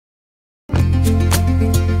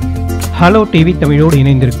Hello TV தமிழோடு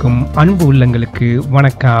இணைந்திருக்கும் அன்பு உள்ளங்களுக்கு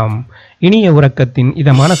வணக்கம். இனிய உறக்கத்தின்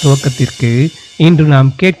இதமான துவக்கத்திற்கு இன்று நாம்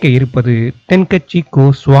கேட்க இருப்பது தென்கட்சி கோ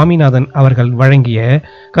சுவாமிநாதன் அவர்கள் வழங்கிய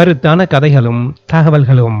கருத்தான கதைகளும்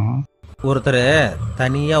தகவல்களும். ஒருத்தர்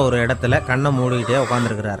தனியாக ஒரு இடத்துல கண்ணை மூடிக்கிட்டே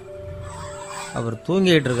உட்காந்துருக்கிறார். அவர்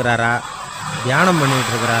தூங்கிட்டு இருக்கிறாரா, தியானம்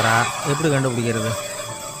பண்ணிகிட்டு இருக்கிறாரா, எப்படி கண்டுபிடிக்கிறது?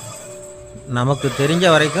 நமக்கு தெரிஞ்ச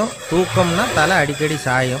வரைக்கும் தூக்கம்னா தலை அடிக்கடி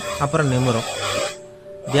சாயும், அப்புறம் நிமிரும்.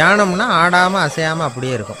 தியானம்னா ஆடாமல் அசையாமல்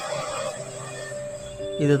அப்படியே இருக்கும்.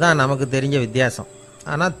 இதுதான் நமக்கு தெரிஞ்ச வித்தியாசம்.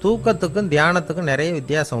 ஆனால் தூக்கத்துக்கும் தியானத்துக்கும் நிறைய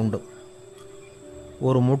வித்தியாசம் உண்டு.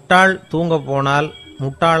 ஒரு முட்டாள் தூங்க போனால்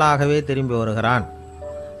முட்டாளாகவே திரும்பி வருகிறான்.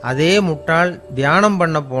 அதே முட்டாள் தியானம்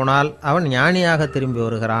பண்ண போனால் அவன் ஞானியாக திரும்பி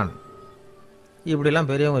வருகிறான். இப்படிலாம்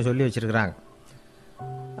பெரியவங்க சொல்லி வச்சிருக்கிறாங்க.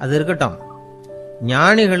 அது இருக்கட்டும்,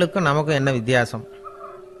 ஞானிகளுக்கும் நமக்கும் என்ன வித்தியாசம்?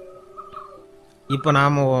 இப்போ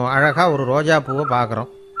நாம் அழகாக ஒரு ரோஜா பூவை பார்க்குறோம்.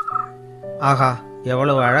 ஆஹா,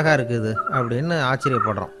 எவ்வளவு அழகாக இருக்குது அப்படின்னு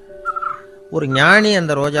ஆச்சரியப்படுறோம். ஒரு ஞானி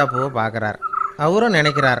அந்த ரோஜா பூவை பார்க்குறார். அவரும்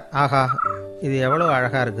நினைக்கிறார், ஆஹா, இது எவ்வளவு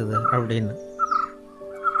அழகாக இருக்குது அப்படின்னு.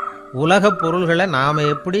 உலக பொருள்களை நாம்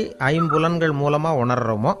எப்படி ஐம்புலன்கள் மூலமாக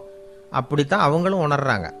உணர்கிறோமோ அப்படித்தான் அவங்களும்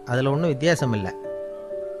உணர்கிறாங்க. அதில் ஒன்றும் வித்தியாசம் இல்லை.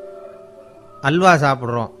 அல்வா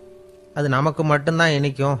சாப்பிட்றோம், அது நமக்கு மட்டும்தான்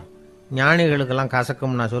இனிக்கும், ஞானிகளுக்கெல்லாம்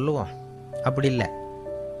கசக்கும்னா சொல்லுவோம். அப்படி இல்லை,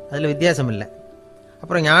 அதில் வித்தியாசம் இல்லை.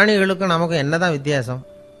 அப்புறம் ஞானிகளுக்கும் நமக்கும் என்ன தான் வித்தியாசம்?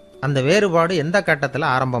 அந்த வேறுபாடு எந்த கட்டத்தில்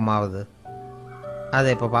ஆரம்பமாகுது அதை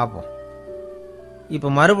இப்போ பார்ப்போம். இப்போ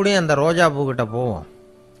மறுபடியும் அந்த ரோஜா பூக்கிட்ட போவோம்.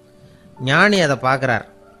 ஞானி அதை பார்க்குறார்.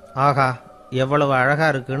 ஆஹா, எவ்வளவு அழகாக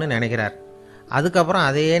இருக்குன்னு நினைக்கிறார். அதுக்கப்புறம்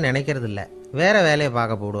அதையே நினைக்கிறது இல்லை, வேறு வேலையை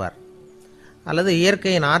பார்க்க போடுவார். அல்லது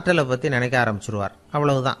இயற்கையின் ஆற்றலை பற்றி நினைக்க ஆரம்பிச்சிடுவார்.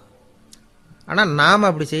 அவ்வளவுதான். ஆனால் நாம்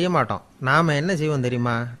அப்படி செய்ய மாட்டோம். நாம் என்ன செய்வோம்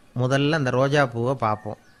தெரியுமா? முதல்ல அந்த ரோஜா பூவை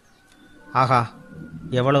பார்ப்போம். ஆஹா,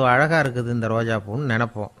 எவ்வளவு அழகாக இருக்குது இந்த ரோஜா பூன்னு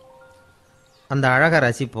நினைப்போம். அந்த அழகை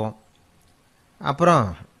ரசிப்போம். அப்புறம்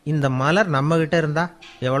இந்த மலர் நம்மக்கிட்ட இருந்தால்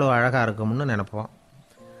எவ்வளோ அழகாக இருக்கும்னு நினைப்போம்.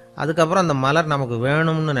 அதுக்கப்புறம் அந்த மலர் நமக்கு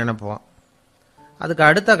வேணும்னு நினைப்போம். அதுக்கு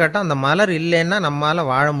அடுத்த கட்டம், அந்த மலர் இல்லைன்னா நம்மளால்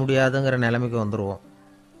வாழ முடியாதுங்கிற நிலைமைக்கு வந்துடுவோம்.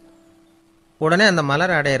 உடனே அந்த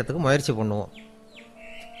மலர் அடையிறதுக்கு முயற்சி பண்ணுவோம்.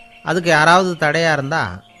 அதுக்கு யாராவது தடையாக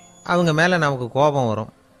இருந்தால் அவங்க மேலே நமக்கு கோபம்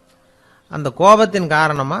வரும். அந்த கோபத்தின்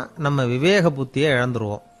காரணமாக நம்ம விவேக புத்தியை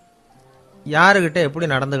இழந்துருவோம். யாருக்கிட்ட எப்படி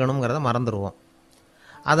நடந்துக்கணுங்கிறத மறந்துடுவோம்.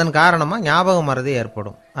 அதன் காரணமாக ஞாபக மறதி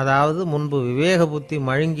ஏற்படும். அதாவது முன்பு விவேக புத்தி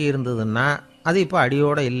மழுங்கி இருந்ததுன்னா அது இப்போ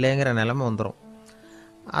அடியோடு இல்லைங்கிற நிலைமை வந்துடும்.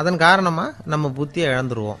 அதன் காரணமாக நம்ம புத்தியை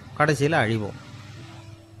இழந்துருவோம், கடைசியில் அழிவோம்.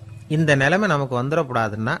 இந்த நிலைமை நமக்கு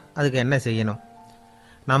வந்துடக்கூடாதுன்னா அதுக்கு என்ன செய்யணும்?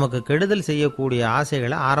 நமக்கு கெடுதல் செய்யக்கூடிய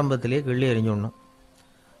ஆசைகளை ஆரம்பத்திலேயே கிள்ளி எறிஞ்சிடணும்.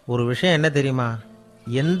 ஒரு விஷயம் என்ன தெரியுமா?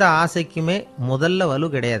 எந்த ஆசைக்குமே முதல்ல வலு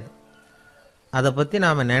கிடையாது. அதை பற்றி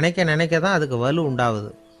நாம் நினைக்க தான் அதுக்கு வலு உண்டாகுது.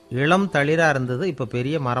 இளம் தளிராக இருந்தது, இப்போ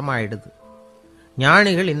பெரிய மரமாகிடுது.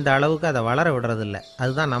 ஞானிகள் இந்த அளவுக்கு அதை வளர விடுறதில்லை.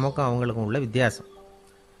 அதுதான் நமக்கும் அவங்களுக்கும் உள்ள வித்தியாசம்.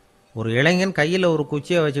 ஒரு இளைஞன் கையில் ஒரு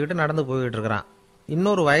குச்சியை வச்சுக்கிட்டு நடந்து போய்கிட்டு இருக்கிறான்.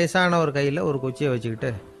 இன்னொரு வயசானவர் கையில் ஒரு குச்சியை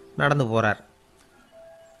வச்சுக்கிட்டு நடந்து போகிறார்.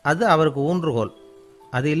 அது அவருக்கு ஊன்றுகோல்.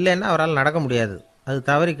 அது இல்லைன்னா அவரால் நடக்க முடியாது. அது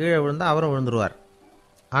தவறி கீழே விழுந்தால் அவரும் விழுந்துருவார்.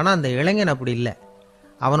 ஆனால் அந்த இளைஞன் அப்படி இல்லை.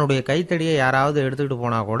 அவனுடைய கைத்தடியை யாராவது எடுத்துக்கிட்டு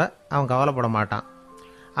போனால் கூட அவன் கவலைப்பட மாட்டான்.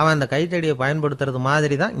 அவன் அந்த கைத்தடியை பயன்படுத்துறது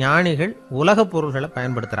மாதிரி தான் ஞானிகள் உலக பொருள்களை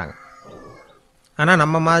பயன்படுத்துகிறாங்க. ஆனால்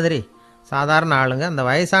நம்ம மாதிரி சாதாரண ஆளுங்க அந்த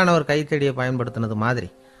வயசானவர் கைத்தடியை பயன்படுத்தினது மாதிரி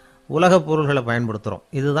உலக பொருள்களை பயன்படுத்துகிறோம்.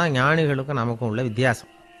 இதுதான் ஞானிகளுக்கும் நமக்கும் உள்ள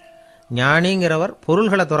வித்தியாசம். ஞானிங்கிறவர்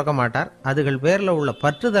பொருள்களை துறக்க மாட்டார், அதுகள் பேரில் உள்ள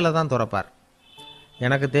பற்றுதலை தான் துறப்பார்.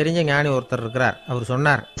 எனக்கு தெரிஞ்ச ஞானி ஒருத்தர் இருக்கிறார். அவர்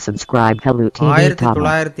சொன்னார்,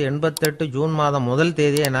 1988 ஜூன் மாதம் 1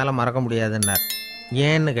 தேதியை என்னால் மறக்க முடியாதுன்னார்.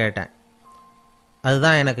 ஏன்னு கேட்டேன்.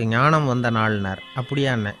 அதுதான் எனக்கு ஞானம் வந்த நாள்னார்.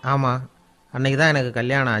 அப்படியான்னேன். ஆமாம், அன்னைக்கு தான் எனக்கு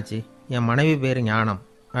கல்யாணம் ஆச்சு, என் மனைவி பேர் ஞானம்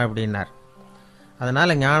அப்படின்னார்.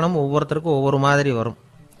 அதனால் ஞானம் ஒவ்வொருத்தருக்கும் ஒவ்வொரு மாதிரி வரும்.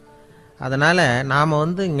 அதனால் நாம்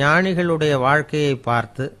ஞானிகளுடைய வாழ்க்கையை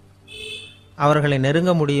பார்த்து அவர்களை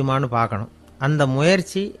நெருங்க முடியுமான்னு பார்க்கணும். அந்த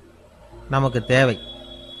முயற்சி நமக்கு தேவை.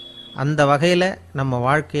 அந்த வகையில் நம்ம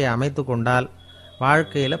வாழ்க்கையை அமைத்து கொண்டால்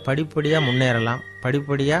வாழ்க்கையில் படிப்படியாக முன்னேறலாம்,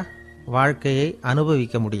 படிப்படியாக வாழ்க்கையை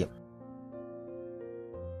அனுபவிக்க முடியும்.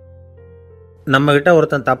 நம்மக்கிட்ட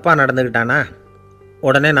ஒருத்தன் தப்பாக நடந்துக்கிட்டானா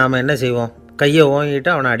உடனே நாம் என்ன செய்வோம்? கையை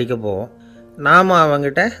ஓங்கிட்டு அவனை அடிக்க போவோம். நாம்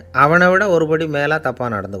அவங்ககிட்ட அவனை விட ஒருபடி மேலே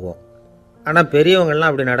தப்பாக நடந்துக்குவோம். ஆனால்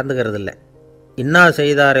பெரியவங்கள்லாம் அப்படி நடந்துக்கிறது இல்லை. இன்னா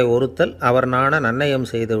செய்தாரை ஒருத்தல் அவர் நாண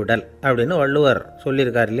நன்னயம் செய்து விடல் அப்படின்னு வள்ளுவர்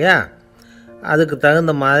சொல்லியிருக்கார் இல்லையா? அதுக்கு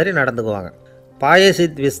தகுந்த மாதிரி நடந்துக்குவாங்க.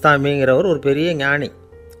 பாயசித் விஸ்தாமிங்கிறவர் ஒரு பெரிய ஞானி.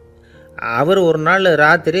 அவர் ஒரு நாள்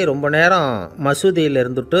ராத்திரி ரொம்ப நேரம் மசூதியில்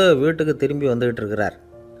இருந்துட்டு வீட்டுக்கு திரும்பி வந்துக்கிட்டு இருக்கிறார்.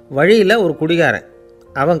 வழியில் ஒரு குடிகாரன்,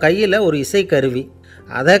 அவன் கையில் ஒரு இசைக்கருவி,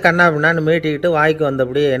 அதை கண்ணா பின்னான்னு மீட்டிக்கிட்டு வாய்க்கு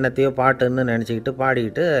வந்தபடியே என்னத்தையோ பாட்டுன்னு நினச்சிக்கிட்டு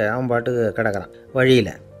பாடிக்கிட்டு அவன் பாட்டுக்கு கிடக்கிறான்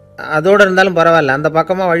வழியில். அதோடு இருந்தாலும் பரவாயில்ல, அந்த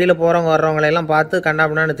பக்கமாக வழியில் போகிறவங்க வர்றவங்களையெல்லாம் பார்த்து கண்ணா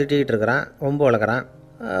பின்னான்னு திட்டிக்கிட்டு இருக்கிறான், ரொம்ப வளர்க்குறான்.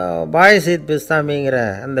 பாய்சீத் பிஸ்தாமிங்கிற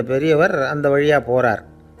அந்த பெரியவர் அந்த வழியாக போகிறார்.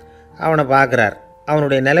 அவனை பார்க்குறார்.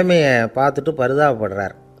 அவனுடைய நிலைமையை பார்த்துட்டு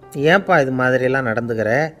பரிதாபப்படுறார். ஏன்பா இது மாதிரியெல்லாம் நடந்துக்கிற,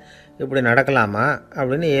 இப்படி நடக்கலாமா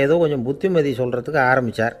அப்படின்னு ஏதோ கொஞ்சம் புத்திமதி சொல்கிறதுக்கு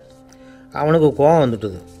ஆரம்பித்தார். அவனுக்கு கோபம்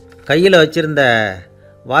வந்துட்டுது. கையில் வச்சுருந்த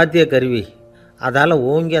வாத்திய கருவி அதால்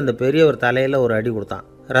ஓங்கி அந்த பெரியவர் தலையில் ஒரு அடி கொடுத்தான்.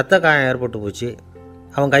 ரத்த காயம் ஏற்பட்டு போச்சு.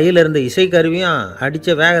 அவன் கையில் இருந்த இசைக்கருவியும்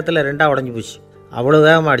அடித்த வேகத்தில் ரெண்டாக உடஞ்சி போச்சு. அவ்வளோ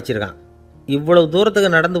வேகமாக அடிச்சிருக்கான். இவ்வளவு தூரத்துக்கு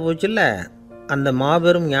நடந்து போச்சுல்ல, அந்த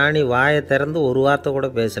மாபெரும் ஞானி வாயை திறந்து ஒரு வார்த்தை கூட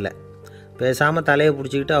பேசலை. பேசாமல் தலையை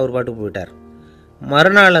பிடிச்சிக்கிட்டு அவர் பாட்டு போயிட்டார்.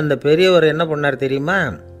 மறுநாள் அந்த பெரியவர் என்ன பண்ணார் தெரியுமா?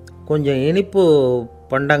 கொஞ்சம் இனிப்பு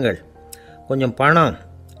பண்டங்கள், கொஞ்சம் பணம்,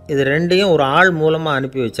 இது ரெண்டையும் ஒரு ஆள் மூலமாக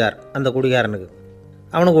அனுப்பி வச்சார் அந்த குடிகாரனுக்கு.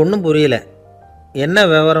 அவனுக்கு ஒன்றும் புரியல. என்ன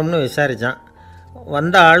விவரம்னு விசாரித்தான்.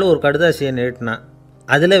 வந்த ஆள் ஒரு கடுதாசியை நீட்டினான்.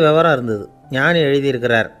 அதில் விவரம் இருந்தது. ஞானி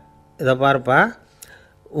எழுதியிருக்கிறார், இதை பார்ப்பா,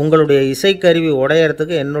 உங்களுடைய இசைக்கருவி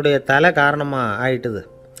உடையறதுக்கு என்னுடைய தலை காரணமாக ஆயிட்டுது.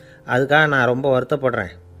 அதுக்காக நான் ரொம்ப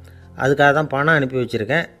வருத்தப்படுறேன். அதுக்காக தான் பணம் அனுப்பி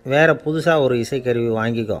வச்சுருக்கேன். வேறு புதுசாக ஒரு இசைக்கருவி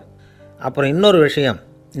வாங்கிக்கோ. அப்புறம் இன்னொரு விஷயம்,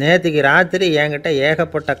 நேற்றுக்கு ராத்திரி என்கிட்ட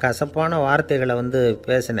ஏகப்பட்ட கசப்பான வார்த்தைகளை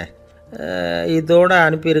பேசினேன். இதோடு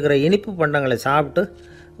அனுப்பியிருக்கிற இனிப்பு பண்டங்களை சாப்பிட்டு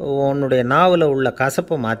உன்னுடைய நாவில் உள்ள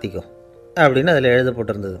கசப்பை மாற்றிக்கோ அப்படின்னு அதில்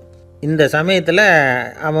எழுதப்பட்டிருந்தது. இந்த சமயத்தில்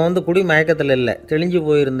அவன் குடி மயக்கத்தில் இல்லை, தெளிஞ்சு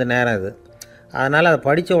போயிருந்த நேரம் இது. அதனால் அதை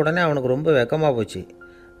படித்த உடனே அவனுக்கு ரொம்ப வெக்கமாக போச்சு.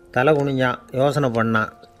 தலை குனிஞ்சான், யோசனை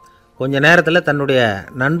பண்ணான். கொஞ்ச நேரத்தில் தன்னுடைய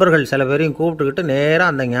நண்பர்கள் சில பேரையும் கூப்பிட்டுக்கிட்டு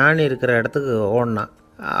நேராக அந்த ஞானி இருக்கிற இடத்துக்கு ஓடினான்.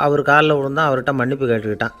 அவர் காலில் விழுந்தான். அவர்கிட்ட மன்னிப்பு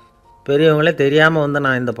கேட்டுக்கிட்டான். பெரியவங்களே தெரியாமல்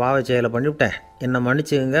நான் இந்த பாவ செயலை பண்ணிவிட்டேன், என்னை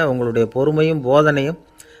மன்னிச்சுங்க. உங்களுடைய பொறுமையும் போதனையும்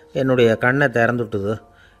என்னுடைய கண்ணை திறந்துட்டுது.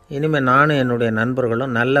 இனிமேல் நானும் என்னுடைய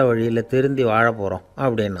நண்பர்களும் நல்ல வழியில் திருந்தி வாழ போகிறோம்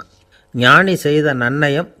அப்படின்னா. ஞானி செய்த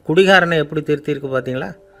நன்னயம் குடிகாரனை எப்படி திருத்தியிருக்கு பார்த்தீங்களா?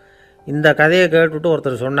 இந்த கதையை கேட்டுவிட்டு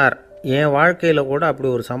ஒருத்தர் சொன்னார், என் வாழ்க்கையில் கூட அப்படி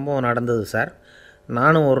ஒரு சம்பவம் நடந்தது சார்.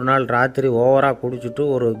 நானும் ஒரு நாள் ராத்திரி ஓவராக குடிச்சிட்டு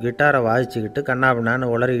ஒரு கிட்டாரை வாசிச்சுக்கிட்டு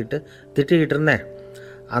கண்ணாபின்னான்னு உளறிக்கிட்டு திட்டிக்கிட்டு இருந்தேன்.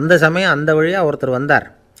 அந்த சமயம் அந்த வழியாக ஒருத்தர் வந்தார்.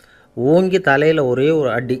 ஓங்கி தலையில் ஒரே ஒரு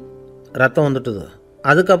அடி, ரத்தம் வந்துட்டுது.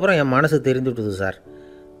 அதுக்கப்புறம் என் மனசு தெரிந்துவிட்டுது சார்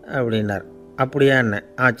அப்படின்னார். அப்படியா என்ன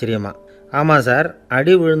ஆச்சரியமா? ஆமாம் சார்,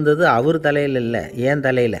 அடி விழுந்தது அவர் தலையில் இல்லை, என்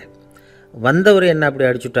தலையில். வந்தவர் என்ன அப்படி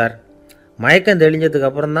அடிச்சுட்டார். மயக்கம்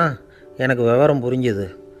தெளிஞ்சதுக்கப்புறம் தான் எனக்கு விவரம் புரிஞ்சுது.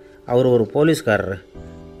 அவர் ஒரு போலீஸ்காரர்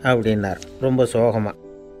அப்படின்னார் ரொம்ப சோகமாக.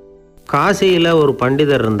 காசியில் ஒரு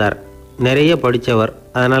பண்டிதர் இருந்தார், நிறைய படித்தவர்,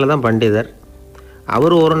 அதனால தான் பண்டிதர்.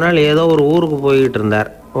 அவர் ஒரு நாள் ஏதோ ஒரு ஊருக்கு போய்கிட்டு இருந்தார்.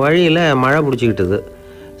 வழியில் மழை பிடிச்சிக்கிட்டுது.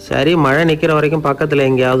 சரி, மழை நிற்கிற வரைக்கும் பக்கத்தில்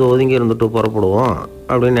எங்கேயாவது ஒதுங்கி இருந்துட்டு புறப்படுவோம்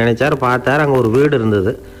அப்படின்னு நினச்சார். பார்த்தார், அங்கே ஒரு வீடு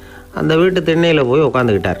இருந்தது. அந்த வீட்டு திண்ணையில் போய்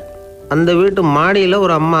உட்காந்துக்கிட்டார். அந்த வீட்டு மாடியில்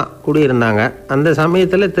ஒரு அம்மா குடியிருந்தாங்க. அந்த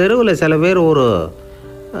சமயத்தில் தெருவில் சில பேர் ஒரு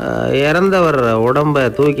இறந்தவர் உடம்பை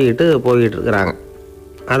தூக்கிக்கிட்டு போய்கிட்டு இருக்கிறாங்க.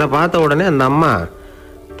 அதை பார்த்த உடனே அந்த அம்மா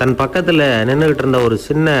தன் பக்கத்தில் நின்றுக்கிட்டு இருந்த ஒரு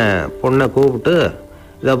சின்ன பொண்ணை கூப்பிட்டு,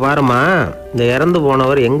 இதை பாருமா, இந்த இறந்து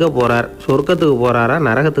போனவர் எங்கே போகிறார், சொர்க்கத்துக்கு போகிறாரா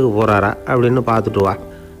நரகத்துக்கு போகிறாரா அப்படின்னு பார்த்துட்டு வா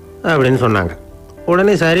அப்படின்னு சொன்னாங்க.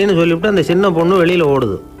 உடனே சரின்னு சொல்லிவிட்டு அந்த சின்ன பொண்ணு வெளியில்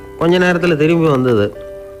ஓடுது. கொஞ்ச நேரத்தில் திரும்பி வந்தது.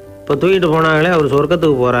 இப்போ தூக்கிட்டு போனாங்களே, அவர்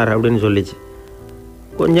சொர்க்கத்துக்கு போகிறார் அப்படின்னு சொல்லிச்சு.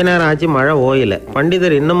 கொஞ்ச நேரம் ஆச்சு, மழை ஓயலை.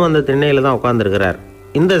 பண்டிதர் இன்னமும் அந்த திண்ணையில் தான் உட்காந்துருக்கிறார்.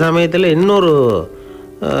 இந்த சமயத்தில் இன்னொரு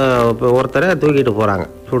ஒருத்தரை தூக்கிட்டு போகிறாங்க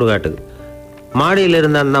சுடுகாட்டுக்கு. மாடியில்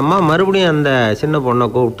இருந்த அந்த அம்மா மறுபடியும் அந்த சின்ன பொண்ணை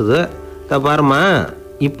கூப்பிட்டுது, இதை பாருமா,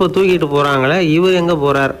 இப்போ தூக்கிட்டு போகிறாங்களே, இவர் எங்கே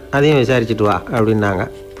போகிறார் அதையும் விசாரிச்சுட்டு வா அப்படின்னாங்க.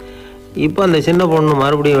 இப்போ அந்த சின்ன பொண்ணு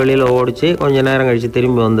மறுபடியும் வெளியில் ஓடிச்சு. கொஞ்சம் நேரம் கழித்து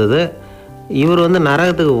திரும்பி வந்தது. இவர்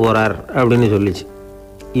நரகத்துக்கு போகிறார் அப்படின்னு சொல்லிச்சு.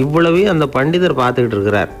 இவ்வளவையும் அந்த பண்டிதர் பார்த்துக்கிட்டு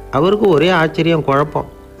இருக்கிறார். அவருக்கு ஒரே ஆச்சரியம், குழப்பம்.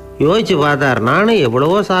 யோசித்து பார்த்தார், நானும்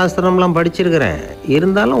எவ்வளவோ சாஸ்திரம்லாம் படிச்சிருக்கிறேன்,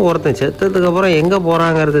 இருந்தாலும் ஒருத்தன் செத்ததுக்கப்புறம் எங்கே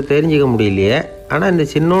போகிறாங்கிறத தெரிஞ்சிக்க முடியலையே. ஆனால் இந்த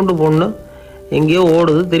சின்னோண்டு பொண்ணு எங்கேயோ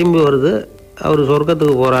ஓடுது, திரும்பி வருது, அவர்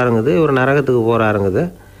சொர்க்கத்துக்கு போகிறாருங்குது, இவர் நரகத்துக்கு போகிறாருங்குது,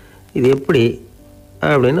 இது எப்படி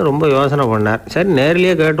அப்படின்னு ரொம்ப யோசனை பண்ணார். சரி,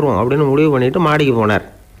 நேரிலேயே கேட்டுருவோம் அப்படின்னு முடிவு பண்ணிவிட்டு மாடிக்கு போனார்.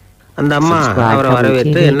 அந்த அம்மா அவரை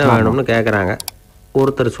வரவேற்று என்ன வேணும்னு கேட்குறாங்க.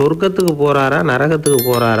 ஒருத்தர் சொர்க்கத்துக்கு போகிறாரா நரகத்துக்கு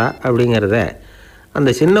போகிறாரா அப்படிங்கிறத அந்த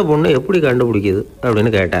சின்ன பொண்ணு எப்படி கண்டுபிடிக்குது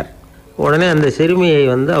அப்படின்னு கேட்டார். உடனே அந்த சிறுமியை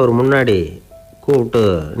அவர் முன்னாடி கூப்பிட்டு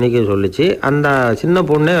நிற்க சொல்லிச்சு. அந்த சின்ன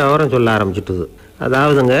பொண்ணே விவரம் சொல்ல ஆரம்பிச்சுட்டுது.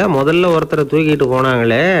 அதாவதுங்க, முதல்ல ஒருத்தரை தூக்கிட்டு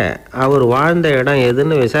போனாங்களே, அவர் வாழ்ந்த இடம்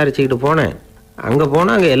எதுன்னு விசாரிச்சுக்கிட்டு போனேன். அங்கே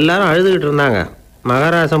போனால் அங்கே எல்லாரும் அழுதுகிட்டு இருந்தாங்க.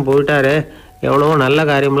 மகாராசம் போயிட்டாரு, எவ்வளவோ நல்ல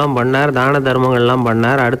காரியம்லாம் பண்ணார், தான தர்மங்கள்லாம்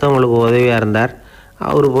பண்ணார், அடுத்தவங்களுக்கு உதவியாக இருந்தார்.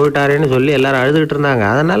 அவர் போயிட்டாரேன்னு சொல்லி எல்லாரும் அழுதுகிட்டு இருந்தாங்க.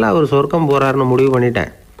 அதனால் அவர் சொர்க்கம் போகிறாருன்னு முடிவு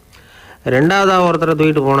பண்ணிட்டேன். ரெண்டாவதாக ஒருத்தரை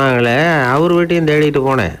தூக்கிட்டு போனாங்களே, அவர் வீட்டையும் தேடிட்டு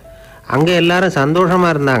போனேன். அங்கே எல்லாரும்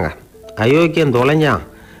சந்தோஷமாக இருந்தாங்க. அயோக்கியம் தொலைஞ்சான்,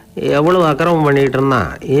 எவ்வளோ அக்கிரமம் பண்ணிக்கிட்டு இருந்தான்,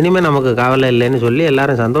 இனிமேல் நமக்கு கவலை இல்லைன்னு சொல்லி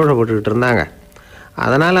எல்லாரும் சந்தோஷப்பட்டுக்கிட்டு இருந்தாங்க.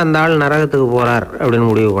 அதனால் அந்த ஆள் நரகத்துக்கு போகிறார் அப்படின்னு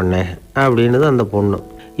முடிவு பண்ணேன் அப்படின்னுது அந்த பொண்ணு.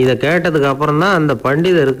 இதை கேட்டதுக்கு அப்புறம் தான் அந்த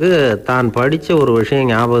பண்டிதருக்கு தான் படித்த ஒரு விஷயம்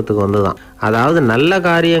ஞாபகத்துக்கு வந்து தான். அதாவது நல்ல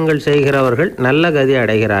காரியங்கள் செய்கிறவர்கள் நல்ல கதி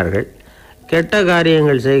அடைகிறார்கள், கெட்ட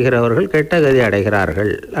காரியங்கள் செய்கிறவர்கள் கெட்ட கதி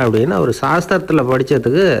அடைகிறார்கள் அப்படின்னு அவர் சாஸ்திரத்தில்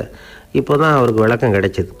படித்ததுக்கு இப்போ தான் அவருக்கு விளக்கம்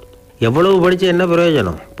கிடைச்சிது. எவ்வளவு படித்து என்ன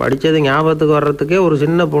பிரயோஜனம்? படித்தது ஞாபகத்துக்கு வர்றதுக்கே ஒரு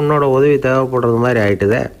சின்ன பொண்ணோட உதவி தேவைப்படுறது மாதிரி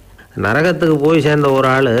ஆயிட்டுதே. நரகத்துக்கு போய் சேர்ந்த ஒரு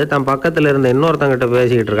ஆள் தன் பக்கத்தில் இருந்த இன்னொருத்தங்கிட்ட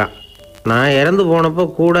பேசிக்கிட்டு இருக்கான். நான் இறந்து போனப்போ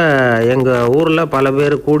கூட எங்கள் ஊரில் பல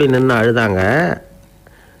பேர் கூடி நின்று அழுதாங்க,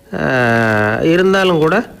 இருந்தாலும்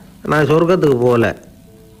கூட நான் சொர்க்கத்துக்கு போகல,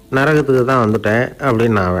 நரகத்துக்கு தான் வந்துட்டேன்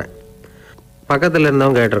அப்படின்னு அவன். பக்கத்தில்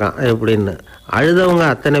இருந்தவங்க கேட்டிருக்கான் எப்படின்னு. அழுதவங்க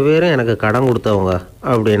அத்தனை பேரும் எனக்கு கடன் கொடுத்தவங்க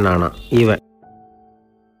அப்படின்னு நானான் இவன்.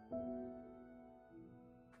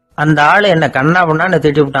 அந்த ஆள் என்னை கண்ணா பண்ணான்னு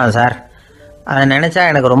திட்டி விட்டான் சார், அதை நினச்சா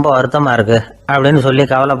எனக்கு ரொம்ப வருத்தமாக இருக்குது அப்படின்னு சொல்லி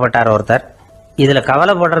கவலைப்பட்டார் ஒருத்தர். இதில்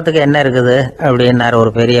கவலைப்படுறதுக்கு என்ன இருக்குது அப்படின்னார்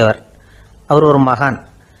ஒரு பெரியவர். அவர் ஒரு மகான்.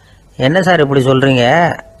 என்ன சார் இப்படி சொல்கிறீங்க,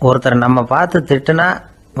 ஒருத்தர் நம்ம பார்த்து திட்டுனா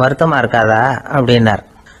வருத்தமாக இருக்காதா அப்படின்னார்.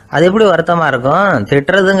 அது எப்படி வருத்தமாக இருக்கும்,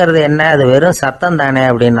 திட்டுறதுங்கிறது என்ன, அது வெறும் சத்தம் தானே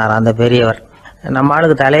அப்படின்னார் அந்த பெரியவர். நம்ம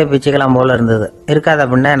ஆளுக்கு தலையை பிச்சுக்கலாம் போல இருந்தது. இருக்காது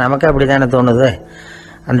அப்படின்னா நமக்கு அப்படி தானே தோணுது.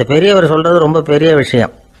 அந்த பெரியவர் சொல்கிறது ரொம்ப பெரிய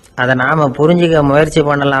விஷயம். அதை நாம் புரிஞ்சிக்க முயற்சி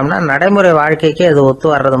பண்ணலாம்னா நடைமுறை வாழ்க்கைக்கு அது ஒத்து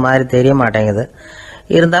வர்றது மாதிரி தெரிய மாட்டேங்குது.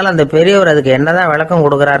 இருந்தாலும் அந்த பெரியவர் அதுக்கு என்னதான் விளக்கம்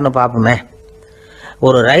கொடுக்குறாருன்னு பார்ப்போமே.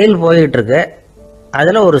 ஒரு ரயில் போயிட்டுருக்கு,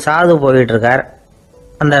 அதில் ஒரு சாது போயிட்டுருக்கார்.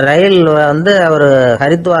 அந்த ரயில் அவர்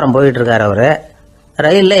ஹரித்வாரம் போயிட்டுருக்கார். அவர்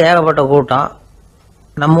ரயிலில் ஏகப்பட்ட கூட்டம்.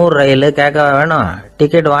 நம்ம ஊர் ரயில் கேட்க வேணும்,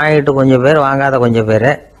 டிக்கெட் வாங்கிட்டு கொஞ்சம் பேர், வாங்காத கொஞ்சம்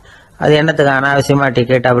பேர். அது என்னத்துக்கு அனாவசியமாக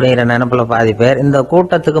டிக்கெட் அப்படிங்கிற நினப்பில் பாதி பேர். இந்த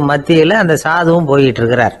கூட்டத்துக்கு மத்தியில் அந்த சாதுவும்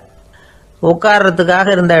போயிட்டுருக்கிறார். உட்கார்றதுக்காக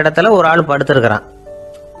இருந்த இடத்துல ஒரு ஆள் படுத்துருக்கிறான்,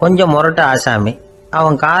 கொஞ்சம் முரட்டு ஆசாமி.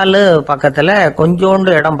 அவன் காலு பக்கத்தில்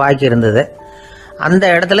கொஞ்சோண்டு இடம் பாக்கி இருந்தது. அந்த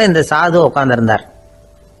இடத்துல இந்த சாது உட்காந்துருந்தார்.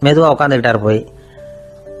 மெதுவாக உட்காந்துக்கிட்டார் போய்.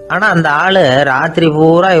 ஆனால் அந்த ஆள் ராத்திரி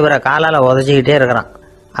பூரா இவரை காலால் உதச்சிக்கிட்டே இருக்கிறான்.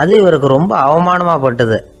 அது இவருக்கு ரொம்ப அவமானமாக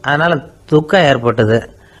பட்டுது. அதனால் துக்கம் ஏற்பட்டது.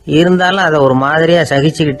 இருந்தாலும் அதை ஒரு மாதிரியாக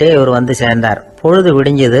சகிச்சுக்கிட்டே இவர் வந்து சேர்ந்தார். பொழுது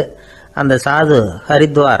விடிஞ்சது. அந்த சாது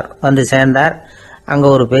ஹரித்வார் வந்து சேர்ந்தார். அங்கே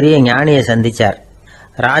ஒரு பெரிய ஞானியை சந்தித்தார்.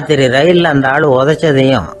 ராத்திரி ரயிலில் அந்த ஆள்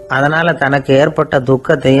உதைச்சதையும் அதனால் தனக்கு ஏற்பட்ட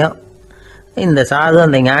துக்கத்தையும் இந்த சாது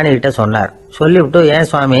அந்த ஞானிகிட்ட சொன்னார். சொல்லிவிட்டு, ஏன்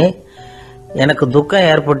சுவாமி, எனக்கு துக்கம்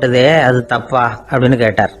ஏற்பட்டதே அது தப்பா அப்படின்னு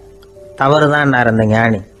கேட்டார். தவறுதான்னார் அந்த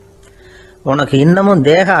ஞானி. உனக்கு இன்னமும்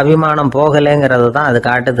தேக அபிமானம் போகலைங்கிறது தான் அது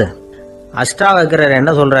காட்டுது. அஷ்டாவக்ரர்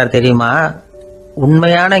என்ன சொல்றார் தெரியுமா?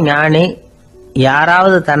 உண்மையான ஞானி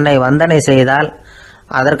யாராவது தன்னை வந்தனை செய்தால்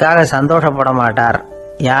அதற்காக சந்தோஷப்பட மாட்டார்,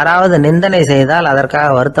 யாராவது நிந்தனை செய்தால் அதற்காக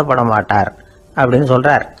வருத்தப்பட மாட்டார் அப்படின்னு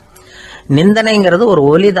சொல்றார். நிந்தனைங்கிறது ஒரு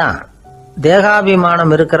ஒலி தான்.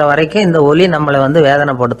 தேகாபிமானம் இருக்கிற வரைக்கும் இந்த ஒலி நம்மளை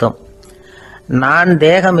வேதனைப்படுத்தும். நான்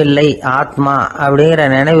தேகம் இல்லை, ஆத்மா அப்படிங்கிற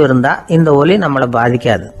நினைவு இருந்தா இந்த ஒலி நம்மளை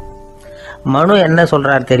பாதிக்காது. மனு என்ன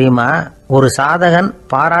சொல்றார் தெரியுமா? ஒரு சாதகன்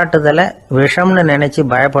பாராட்டுதலை விஷம்னு நினைச்சு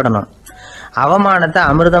பயப்படணும், அவமானத்தை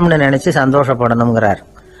அமிர்தம்னு நினைச்சு சந்தோஷப்படணுங்கிறார்.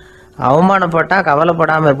 அவமானப்பட்டா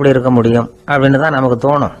கவலைப்படாம எப்படி இருக்க முடியும் அப்படின்னு தான் நமக்கு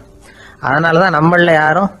தோணும். அதனால தான் நம்மள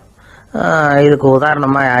யாரும் இதுக்கு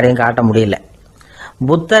உதாரணமாக யாரையும் காட்ட முடியல.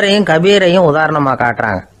 புத்தரையும் கபீரையும் உதாரணமாக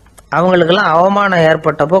காட்டுறாங்க. அவங்களுக்கெல்லாம் அவமானம்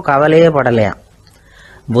ஏற்பட்டப்போ கவலையே படலையாம்.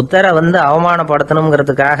 புத்தரை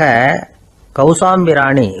அவமானப்படுத்தணுங்கிறதுக்காக கௌசாம்பி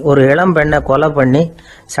ராணி ஒரு இளம் பெண்ணை கொலை பண்ணி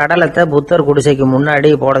சடலத்தை புத்தர் குடிசைக்கு முன்னாடி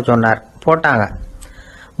போட சொன்னார். போட்டாங்க.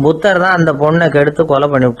 புத்தர் தான் அந்த பொண்ணை கெடுத்து கொலை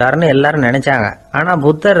பண்ணி விட்டாருன்னு எல்லாரும் நினைச்சாங்க. ஆனால்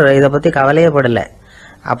புத்தர் இதை பற்றி கவலையே படலை.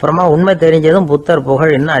 அப்புறமா உண்மை தெரிஞ்சதும் புத்தர்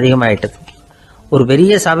புகழ் இன்னும் அதிகமாயிட்டது. ஒரு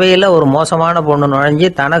பெரிய சபையில் ஒரு மோசமான பொண்ணு நுழைஞ்சி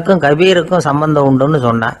தனக்கும் கபீருக்கும் சம்பந்தம் உண்டுன்னு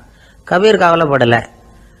சொன்னா. கபீர் கவலைப்படலை.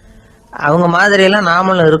 அவங்க மாதிரியெல்லாம்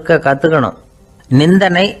நாமளும் இருக்க கற்றுக்கணும்.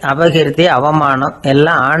 நிந்தனை, அபகீர்த்தி, அவமானம்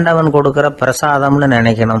எல்லாம் ஆண்டவன் கொடுக்குற பிரசாதம்னு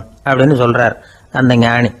நினைக்கணும் அப்படின்னு சொல்றார் அந்த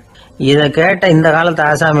ஞானி. இதை கேட்ட இந்த காலத்து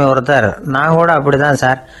ஆசாமி ஒருத்தர், நான் கூட அப்படிதான்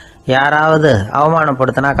சார், யாராவது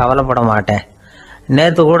அவமானப்படுத்தினா கவலைப்பட மாட்டேன்.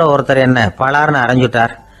 நேற்று கூட ஒருத்தர் என்ன பலார்னு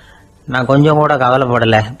அரைஞ்சுட்டார், நான் கொஞ்சம் கூட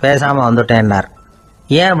கவலைப்படலை, பேசாமல் வந்துட்டேன்னார்.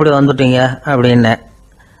 ஏன் அப்படி வந்துட்டீங்க அப்படின்னு.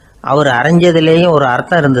 அவர் அரைஞ்சதுலேயும் ஒரு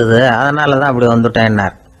அர்த்தம் இருந்தது, அதனால தான் அப்படி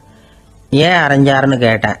வந்துட்டேன்னார். ஏன் அரைஞ்சாருன்னு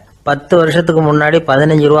கேட்டேன். 10 வருஷத்துக்கு முன்னாடி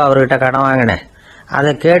 15 ரூபா அவர்கிட்ட கடன் வாங்கினேன்,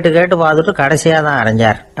 அதை கேட்டு கேட்டு பார்த்துட்டு கடைசியாக தான்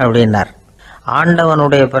அரைஞ்சார் அப்படின்னார்.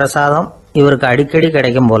 ஆண்டவனுடைய பிரசாதம் இவருக்கு அடிக்கடி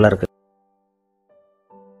கிடைக்கும் போல இருக்கு.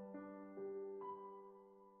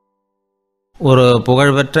 ஒரு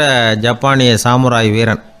புகழ்பெற்ற ஜப்பானிய சாமுராய்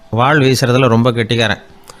வீரன், வாள் வீசுறதுல ரொம்ப கெட்டிக்காரன்.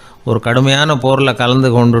 ஒரு கடுமையான போரில் கலந்து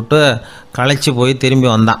கொண்டுட்டு களைச்சி போய் திரும்பி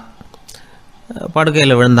வந்தான்.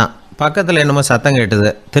 படுக்கையில் விழுந்தான். பக்கத்தில் என்னமோ சத்தம் கேட்டுது.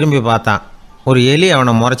 திரும்பி பார்த்தான். ஒரு எலி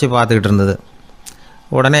அவனை முறைச்சி பார்த்துக்கிட்டு இருந்தது.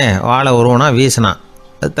 உடனே வாழை உருவனா வீசினான்.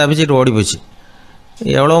 அது தப்பிச்சிட்டு ஓடி போச்சு.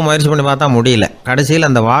 எவ்வளோ முயற்சி பண்ணி பார்த்தா முடியல. கடைசியில்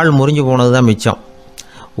அந்த வாள் முறிஞ்சு போனது தான் மிச்சம்.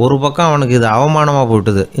 ஒரு பக்கம் அவனுக்கு இது அவமானமாக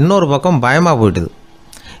போயிட்டுது, இன்னொரு பக்கம் பயமாக போயிட்டுது.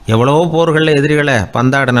 எவ்வளவோ போர்களில் எதிரிகளை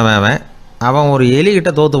பந்தாடினவன் அவன் ஒரு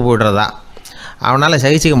எலிகிட்ட தோற்று போய்டுறதா அவனால்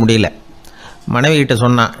சகிச்சிக்க முடியல. மனைவிகிட்ட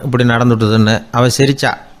சொன்னான் இப்படி நடந்துட்டுதுன்னு. அவள்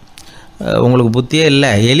சிரிச்சா. உங்களுக்கு புத்தியே இல்லை,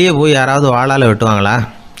 எலியை போய் யாராவது வாளால் வெட்டுவாங்களா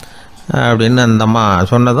அப்படின்னு அந்த அம்மா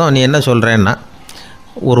சொன்னதும், நீ என்ன சொல்கிறேன்னா,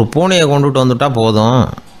 ஒரு பூனையை கொண்டுட்டு வந்துட்டா போதும்,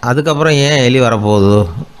 அதுக்கப்புறம் ஏன் எலி வரப்போகுது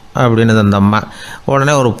அப்படின்னு அந்த அம்மா.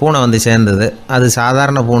 உடனே ஒரு பூனை வந்து சேர்ந்தது. அது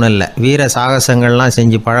சாதாரண பூனை இல்லை, வீர சாகசங்கள்லாம்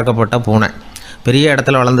செஞ்சு பழக்கப்பட்ட பூனை. பெரிய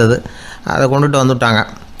இடத்துல வளர்ந்தது. அதை கொண்டுட்டு வந்துட்டாங்க.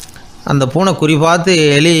 அந்த பூனை குறி பார்த்து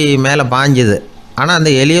எலி மேலே பாஞ்சுது. ஆனால் அந்த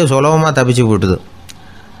எலியை சுலபமாக தப்பிச்சு போட்டுது.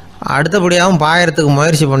 அடுத்தபடியாகவும் பாயறதுக்கு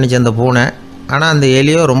முயற்சி பண்ணிச்சு அந்த பூனை. ஆனால் அந்த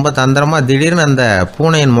எலியோ ரொம்ப தந்திரமாக திடீர்னு அந்த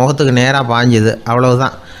பூனையின் முகத்துக்கு நேராக பாஞ்சுது.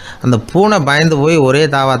 அவ்வளவுதான். அந்த பூனை பயந்து போய் ஒரே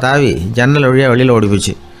தாவி ஜன்னல் வழியாக வெளியில் ஓடி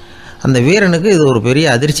போச்சு. அந்த வீரனுக்கு இது ஒரு பெரிய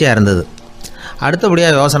அதிர்ச்சியாக இருந்தது.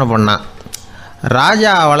 அடுத்தபடியாக யோசனை பண்ணான்.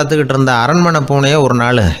 ராஜா வளர்த்துக்கிட்டு இருந்த அரண்மனை பூனையை ஒரு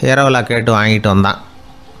நாள் இரவலாக கேட்டு வாங்கிட்டு வந்தான்.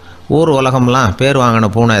 ஊர் உலகம்லாம் பேர் வாங்கின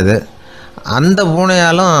பூனை இது. அந்த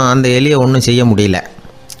பூனையாலும் அந்த எலியை ஒன்றும் செய்ய முடியல.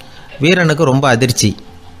 வீரனுக்கு ரொம்ப அதிர்ச்சி.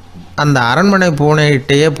 அந்த அரண்மனை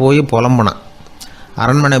பூனைகிட்டையே போய் புலம்புனான்.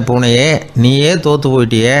 அரண்மனை பூனையே, நீயே தோற்று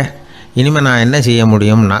போயிட்டியே, இனிமேல் நான் என்ன செய்ய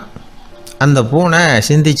முடியும்னா. அந்த பூனை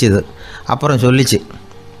சிந்திச்சுது. அப்புறம் சொல்லிச்சு,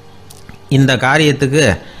 இந்த காரியத்துக்கு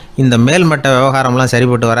இந்த மேல்மட்ட விவகாரம்லாம்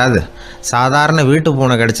சரிப்பட்டு வராது. சாதாரண வீட்டு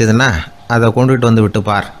பூனை கிடச்சிதுன்னா அதை கொண்டுகிட்டு வந்து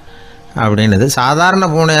விட்டுப்பார் அப்படின்னுது. சாதாரண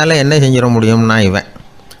பூனையால் என்ன செஞ்சிட முடியும்னா இவன்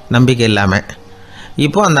நம்பிக்கை இல்லாமல்.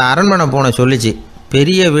 இப்போது அந்த அரண்மனை பூனை சொல்லிச்சு,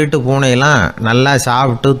 பெரிய வீட்டு பூனையெல்லாம் நல்லா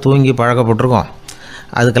சாப்பிட்டு தூங்கி பழக்கப்பட்டிருக்கோம்.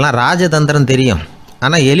 அதுக்கெல்லாம் ராஜதந்திரம் தெரியும்,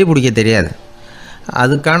 ஆனால் எலி பிடிக்க தெரியாது.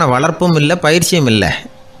 அதுக்கான வளர்ப்பும் இல்லை, பயிற்சியும் இல்லை.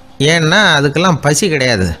 ஏன்னா அதுக்கெல்லாம் பசி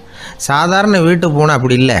கிடையாது. சாதாரண வீட்டு பூனை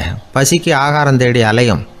அப்படி இல்லை, பசிக்கு ஆகாரம் தேடி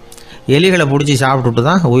அலையும். எலிகளை பிடிச்சி சாப்பிட்டுட்டு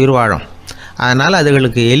தான் உயிர் வாழும். அதனால்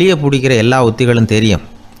அதுகளுக்கு எலியை பிடிக்கிற எல்லா உத்திகளும் தெரியும்,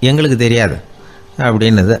 எங்களுக்கு தெரியாது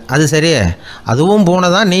அப்படின்னுது. அது சரியே, அதுவும் பூனை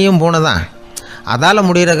தான், நீயும் பூனை தான், அதால்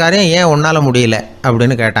முடிகிற காரியம் ஏன் உன்னால் முடியல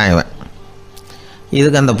அப்படின்னு கேட்டான் இவன்.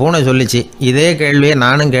 இதுக்கு அந்த பூனை சொல்லிச்சு, இதே கேள்வியை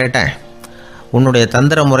நானும் கேட்டேன், உன்னுடைய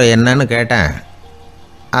தந்திர முறை என்னன்னு கேட்டேன்.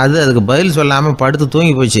 அதுக்கு பதில் சொல்லாமல் படுத்து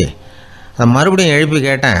தூங்கி போச்சு. அதை மறுபடியும் எழுப்பி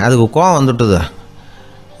கேட்டேன், அதுக்கு கோவம் வந்துட்டுது.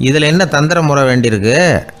 இதில் என்ன தந்திர முறை வேண்டியிருக்கு?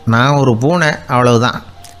 நான் ஒரு பூனை, அவ்வளவுதான்.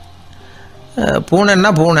 பூனைன்னா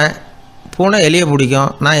பூனை, பூனை எலியை பிடிக்கும்,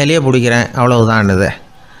 நான் எலியை பிடிக்கிறேன், அவ்வளவுதான்னுது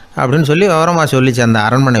அப்படின்னு சொல்லி விவரமாக சொல்லிச்சு அந்த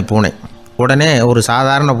அரண்மனை பூனை. உடனே ஒரு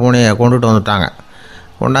சாதாரண பூனையை கொண்டுட்டு வந்துட்டாங்க.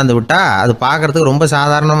 கொண்டாந்து விட்டால் அது பார்க்குறதுக்கு ரொம்ப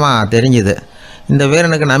சாதாரணமாக தெரிஞ்சுது. இந்த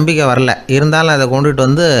வீரனுக்கு நம்பிக்கை வரல. இருந்தாலும் அதை கொண்டுட்டு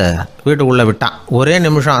வந்து வீட்டுக்குள்ளே விட்டான். ஒரே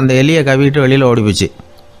நிமிஷம் அந்த எலியை கவிட்டு வெளியில் ஓடி போச்சு.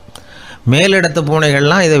 மேலிடத்து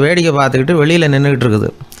பூனைகள்லாம் இதை வேடிக்கை பார்த்துக்கிட்டு வெளியில் நின்றுக்கிட்டு இருக்குது.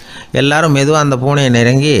 எல்லோரும் மெதுவாக அந்த பூனையை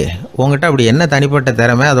நெருங்கி, உங்கள்கிட்ட அப்படி என்ன தனிப்பட்ட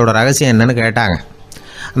திறமை, அதோட ரகசியம் என்னன்னு கேட்டாங்க.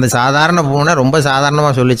 அந்த சாதாரண பூனை ரொம்ப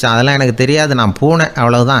சாதாரணமாக சொல்லிச்சான், அதெல்லாம் எனக்கு தெரியாது, நான் பூனை,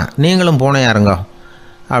 அவ்வளவுதான், நீங்களும் பூனையாக இருங்கோ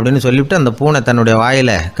அப்படின்னு சொல்லிவிட்டு அந்த பூனை தன்னுடைய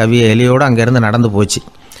வாயில் கவிய எலியோடு அங்கேருந்து நடந்து போச்சு.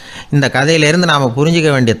 இந்த கதையிலேருந்து நாம் புரிஞ்சிக்க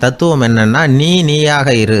வேண்டிய தத்துவம் என்னென்னா,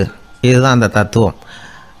 நீயாக இரு. இதுதான் அந்த தத்துவம்.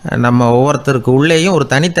 நம்ம ஒவ்வொருத்தருக்கு உள்ளேயும் ஒரு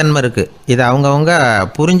தனித்தன்மை இருக்குது. இதை அவங்கவுங்க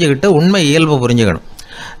புரிஞ்சுக்கிட்டு உண்மை இயல்பு புரிஞ்சுக்கணும்.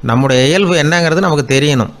 நம்முடைய இயல்பு என்னங்கிறது நமக்கு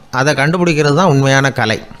தெரியணும். அதை கண்டுபிடிக்கிறது தான் உண்மையான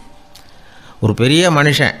கலை. ஒரு பெரிய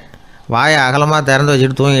மனுஷன் வாயை அகலமாக திறந்து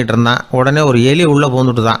வச்சுட்டு தூங்கிட்டு இருந்தான். உடனே ஒரு எலி உள்ளே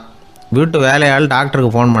பூந்துட்டு தான். வீட்டு வேலையாள்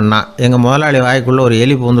டாக்டருக்கு ஃபோன் பண்ணான், எங்கள் முதலாளி வாய்க்குள்ளே ஒரு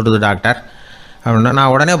எலி பூந்துட்டுது டாக்டர் அப்படின்னா.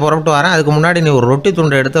 நான் உடனே புறப்பட்டு வரேன், அதுக்கு முன்னாடி நீ ஒரு ரொட்டி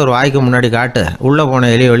துண்டை எடுத்து ஒரு வாய்க்கு முன்னாடி காட்டு, உள்ளே போன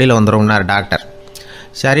எலி வெளியில் வந்துடும்னார் டாக்டர்.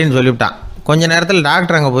 சரின்னு சொல்லிவிட்டான். கொஞ்ச நேரத்தில்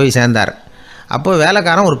டாக்டர் அங்கே போய் சேர்ந்தார். அப்போ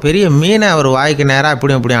வேலைக்காரன் ஒரு பெரிய மீனை அவர் வாய்க்கு நேராக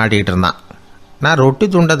இப்படியும் ஆட்டிக்கிட்டு இருந்தான். நான் ரொட்டி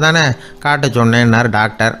துண்டை தானே காட்ட சொன்னேன்னார்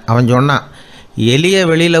டாக்டர். அவன் சொன்னான், எலியை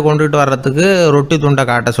வெளியில் கொண்டுட்டு வர்றதுக்கு ரொட்டி துண்டை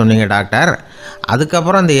காட்ட சொன்னீங்க டாக்டர்,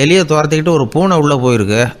 அதுக்கப்புறம் அந்த எலியை துரத்திக்கிட்டு ஒரு பூனை உள்ளே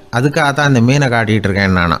போயிருக்கு, அதுக்காக தான் அந்த மீனை காட்டிகிட்டு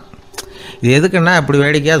இருக்கேன் நானா. இது எதுக்குன்னா, இப்படி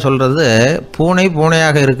வேடிக்கையாக சொல்கிறது, பூனை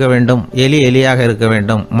பூனையாக இருக்க வேண்டும், எலி எலியாக இருக்க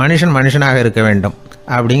வேண்டும், மனுஷன் மனுஷனாக இருக்க வேண்டும்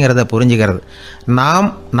அப்படிங்கிறத புரிஞ்சுக்கிறது.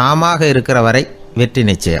 நாம இருக்கிற வரை வெற்றி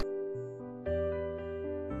நிச்சயம்.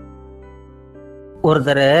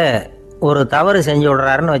 ஒருத்தர் ஒரு தவறு செஞ்சு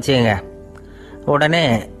விடுறாருன்னு வச்சுக்கோங்க. உடனே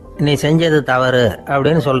நீ செஞ்சது தவறு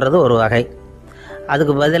அப்படின்னு சொல்கிறது ஒரு வகை.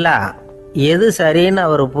 அதுக்கு பதிலாக எது சரின்னு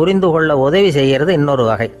அவர் புரிந்து கொள்ள உதவி செய்கிறது இன்னொரு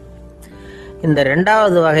வகை. இந்த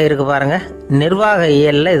ரெண்டாவது வகை இருக்கு பாருங்க, நிர்வாக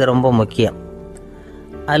இயலில் இது ரொம்ப முக்கியம்.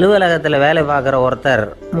 அலுவலகத்தில் வேலை பார்க்குற ஒருத்தர்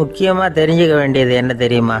முக்கியமாக தெரிஞ்சுக்க வேண்டியது என்ன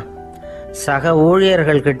தெரியுமா? சக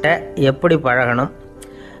ஊழியர்கள்கிட்ட எப்படி பழகணும்,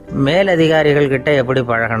 மேலதிகாரிகள்கிட்ட எப்படி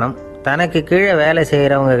பழகணும், தனக்கு கீழே வேலை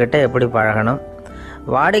செய்கிறவங்க கிட்ட எப்படி பழகணும்,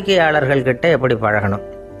 வாடிக்கையாளர்கள்கிட்ட எப்படி பழகணும்,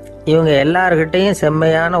 இவங்க எல்லார்கிட்டையும்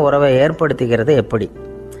செம்மையான உறவை ஏற்படுத்திக்கிறது எப்படி,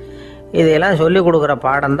 இதையெல்லாம் சொல்லிக் கொடுக்குற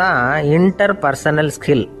பாடம் தான் இன்டர் பர்சனல்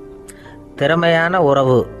ஸ்கில், திறமையான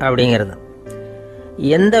உறவு அப்படிங்கிறது.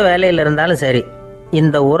 எந்த வேலையில் இருந்தாலும் சரி,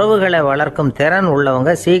 இந்த உறவுகளை வளர்க்கும் திறன்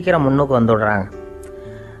உள்ளவங்க சீக்கிரம் முன்னுக்கு வந்துடுறாங்க.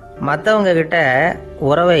 மற்றவங்க கிட்ட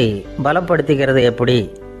உறவை பலப்படுத்திக்கிறது எப்படி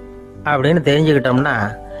அப்படின்னு தெரிஞ்சுக்கிட்டோம்னா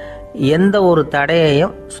எந்த ஒரு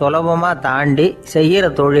தடையையும் சுலபமாக தாண்டி செய்கிற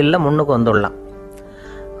தொழிலில் முன்னுக்கு வந்துடலாம்.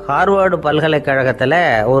 ஹார்வர்டு பல்கலைக்கழகத்தில்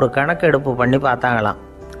ஒரு கணக்கெடுப்பு பண்ணி பார்த்தாங்களாம்.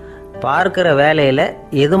 பார்க்குற வேலையில்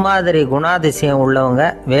எது மாதிரி குணாதிசயம் உள்ளவங்க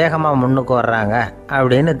வேகமாக முன்னுக்கு வர்றாங்க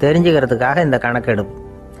அப்படின்னு தெரிஞ்சுக்கிறதுக்காக இந்த கணக்கெடுப்பு.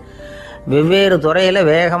 வெவ்வேறு துறையில்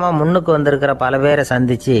வேகமாக முன்னுக்கு வந்திருக்கிற பல பேரை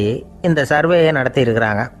சந்தித்து இந்த சர்வேயை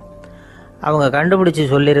நடத்தியிருக்கிறாங்க. அவங்க கண்டுபிடிச்சி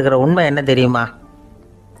சொல்லியிருக்கிற உண்மை என்ன தெரியுமா?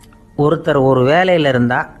 ஒருத்தர் ஒரு வேலையில்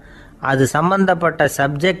இருந்தால் அது சம்பந்தப்பட்ட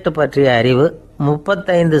சப்ஜெக்ட் பற்றிய அறிவு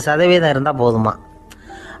 35% இருந்தால் போதுமா.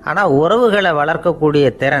 ஆனால் உறவுகளை வளர்க்கக்கூடிய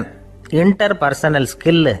திறன், இன்டர் பர்சனல்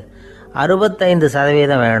ஸ்கில்லு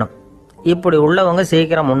 65% வேணும். இப்படி உள்ளவங்க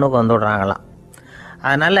சீக்கிரம் முன்னுக்கு வந்துடுறாங்களாம்.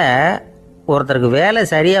 அதனால் ஒருத்தருக்கு வேலை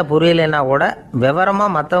சரியாக புரியலைன்னா கூட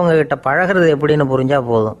விவரமாக மற்றவங்க கிட்ட பழகிறது எப்படின்னு புரிஞ்சால்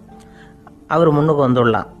போதும், அவர் முன்னுக்கு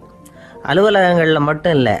வந்துடலாம். அலுவலகங்களில்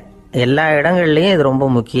மட்டும் இல்லை, எல்லா இடங்கள்லையும் இது ரொம்ப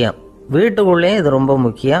முக்கியம். வீட்டுக்குள்ளேயும் இது ரொம்ப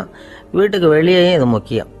முக்கியம், வீட்டுக்கு வெளியேயும் இது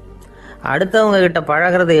முக்கியம். அடுத்தவங்க கிட்ட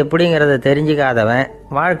பழகிறது எப்படிங்கிறத தெரிஞ்சிக்காதவன்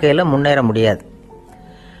வாழ்க்கையில் முன்னேற முடியாது.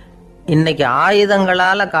 இன்னைக்கு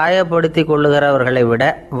ஆயுதங்களால் காயப்படுத்தி கொள்ளுகிறவர்களை விட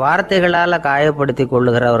வார்த்தைகளால் காயப்படுத்தி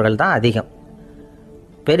கொள்ளுகிறவர்கள் தான் அதிகம்.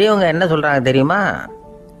 பெரியவங்க என்ன சொல்கிறாங்க தெரியுமா?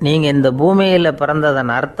 நீங்கள் இந்த பூமியில்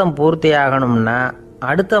பிறந்ததன் அர்த்தம் பூர்த்தி ஆகணும்னா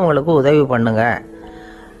அடுத்தவங்களுக்கு உதவி பண்ணுங்க.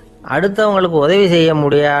 அடுத்தவங்களுக்கு உதவி செய்ய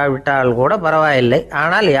முடியாவிட்டால் கூட பரவாயில்லை,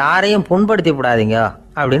 ஆனால் யாரையும் புண்படுத்தி விடாதீங்க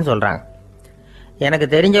அப்படின்னு சொல்கிறாங்க. எனக்கு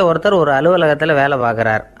தெரிஞ்ச ஒருத்தர் ஒரு அலுவலகத்தில் வேலை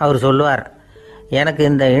பார்க்குறார். அவர் சொல்லுவார், எனக்கு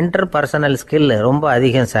இந்த இன்டர் பர்சனல் ஸ்கில் ரொம்ப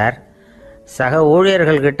அதிகம் சார். சக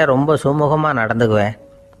ஊழியர்கள்கிட்ட ரொம்ப சுமூகமாக நடந்துக்குவேன்.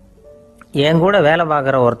 என் கூட வேலை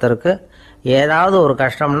பார்க்குற ஒருத்தருக்கு ஏதாவது ஒரு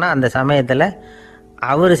கஷ்டம்னா அந்த சமயத்தில்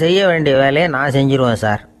அவர் செய்ய வேண்டிய வேலையை நான் செஞ்சிருவேன்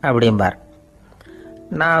சார் அப்படிம்பார்.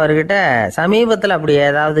 நான் அவர்கிட்ட சமீபத்தில் அப்படி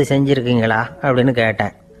ஏதாவது செஞ்சுருக்கீங்களா அப்படின்னு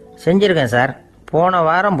கேட்டேன். செஞ்சுருக்கேன் சார். போன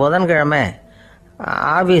வாரம் புதன்கிழமை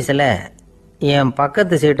ஆஃபீஸில் என்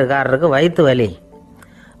பக்கத்து சீட்டுக்காரருக்கு வயிற்று வலி.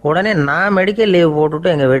 உடனே நான் மெடிக்கல் லீவ்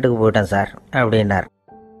போட்டுவிட்டு எங்கள் வீட்டுக்கு போயிட்டேன் சார் அப்படின்னார்.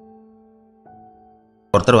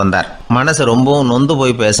 ஒருத்தர் வந்தார், மனசு ரொம்பவும் நொந்து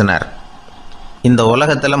போய் பேசினார். இந்த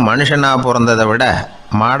உலகத்தில் மனுஷனாக பிறந்ததை விட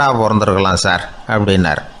மாடாக பிறந்திருக்கலாம் சார்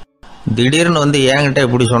அப்படின்னார். திடீர்னு வந்து என்கிட்ட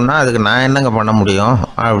இப்படி சொன்னால் அதுக்கு நான் என்னங்க பண்ண முடியும்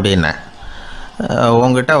அப்படின்னேன்.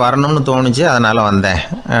 உங்ககிட்ட வரணும்னு தோணுச்சு, அதனால் வந்தேன்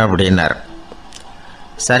அப்படின்னார்.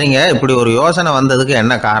 சரிங்க, இப்படி ஒரு யோசனை வந்ததுக்கு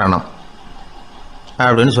என்ன காரணம்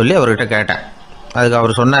அப்படின்னு சொல்லி அவர்கிட்ட கேட்டேன். அதுக்கு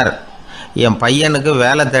அவர் சொன்னார், என் பையனுக்கு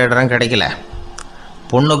வேலை தேடுறேன் கிடைக்கல,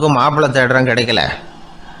 பொண்ணுக்கு மாப்பிள்ளை தேடுறேன் கிடைக்கல,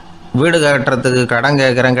 வீடு கட்டுறதுக்கு கடன்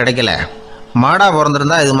கேட்குறேன் கிடைக்கல, மாடாக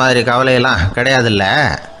பிறந்திருந்தா இது மாதிரி கவலையெல்லாம் கிடையாதுல்ல,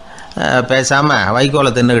 பேசாமல் வைக்கோலை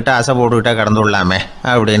தின்னுக்கிட்டு அசை போட்டுக்கிட்டே கடந்து விடலாமே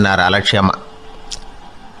அப்படின்னார் அலட்சியமாக.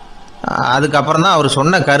 அதுக்கப்புறம் தான் அவர்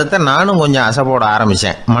சொன்ன கருத்தை நானும் கொஞ்சம் அசை போட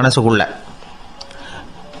ஆரம்பித்தேன் மனசுக்குள்ளே.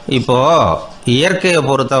 இப்போது இயற்கையை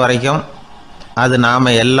பொறுத்த வரைக்கும் அது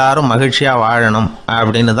நாம் எல்லாரும் மகிழ்ச்சியாக வாழணும்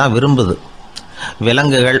அப்படின்னு தான் விரும்புது.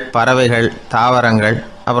 விலங்குகள், பறவைகள், தாவரங்கள்,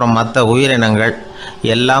 அப்புறம் மற்ற உயிரினங்கள்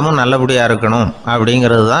எல்லாமும் நல்லபடியாக இருக்கணும்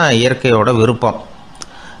அப்படிங்கிறது தான் இயற்கையோட விருப்பம்.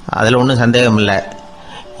 அதில் ஒன்றும் சந்தேகம் இல்லை.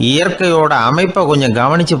 இயற்கையோட அமைப்பை கொஞ்சம்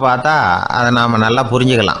கவனித்து பார்த்தா அதை நாம் நல்லா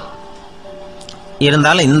புரிஞ்சுக்கலாம்.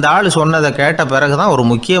 இருந்தாலும் இந்த ஆள் சொன்னதை கேட்ட பிறகு தான் ஒரு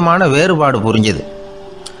முக்கியமான வேறுபாடு புரிஞ்சுது.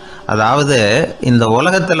 அதாவது இந்த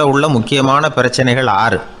உலகத்தில் உள்ள முக்கியமான பிரச்சனைகள்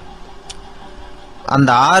 6.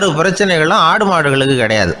 அந்த 6 பிரச்சனைகளும் ஆடு மாடுகளுக்கு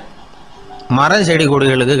கிடையாது, மரம் செடி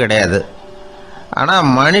கொடிகளுக்கு கிடையாது. ஆனால்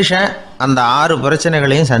மனுஷன் அந்த 6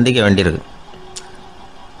 பிரச்சனைகளையும் சந்திக்க வேண்டியிருக்கு.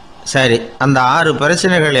 சரி, அந்த 6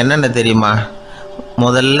 பிரச்சனைகள் என்னென்ன தெரியுமா?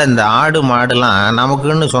 முதல்ல இந்த ஆடு மாடுலாம்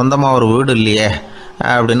நமக்குன்னு சொந்தமாக ஒரு வீடு இல்லையே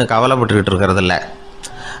அப்படின்னு கவலைப்பட்டுக்கிட்டு இருக்கிறதில்ல.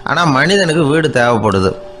 ஆனால் மனிதனுக்கு வீடு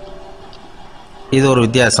தேவைப்படுது. இது ஒரு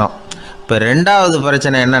வித்தியாசம். இப்போ 2வது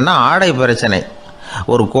பிரச்சனை என்னென்னா ஆடை பிரச்சனை.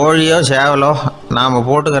 ஒரு கோழியோ சேவலோ நாம்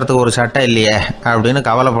போட்டுக்கிறதுக்கு ஒரு சட்டை இல்லையே அப்படின்னு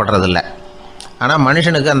கவலைப்படுறதில்ல. ஆனால்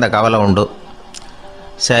மனுஷனுக்கு அந்த கவலை உண்டு.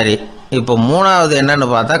 சரி, இப்போ மூணாவது என்னன்னு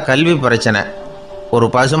பார்த்தா கல்வி பிரச்சனை. ஒரு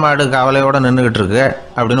பசுமாடு கவலையோடு நின்றுக்கிட்டு இருக்கு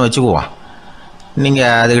அப்படின்னு வச்சுக்குவோம்.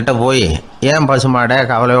 நீங்கள் அதுக்கிட்ட போய் ஏன் பசுமாடை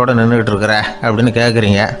கவலையோடு நின்றுக்கிட்டு இருக்கிற அப்படின்னு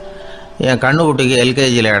கேட்குறீங்க. என் கண்ணுக்குட்டிக்கு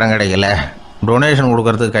எல்கேஜியில் இடம் கிடைக்கல, டொனேஷன்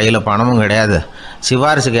கொடுக்கறதுக்கு கையில் பணமும் கிடையாது,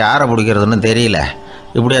 சிபாரிசுக்கு யாரை பிடிக்கிறதுன்னு தெரியல,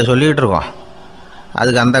 இப்படியா சொல்லிகிட்டு இருக்கோம்.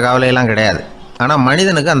 அதுக்கு அந்த கவலையெல்லாம் கிடையாது. ஆனால்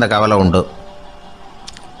மனிதனுக்கு அந்த கவலை உண்டு.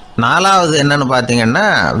 நாலாவது என்னன்னு பார்த்தீங்கன்னா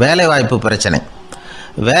வேலை வாய்ப்பு பிரச்சனை.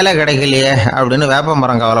 வேலை கிடைக்கலையே அப்படின்னு வேப்ப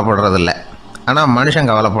மரம் கவலைப்படுறதில்ல, ஆனால் மனுஷன்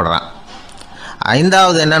கவலைப்படுறான்.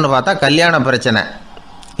 ஐந்தாவது என்னன்னு பார்த்தா கல்யாண பிரச்சனை.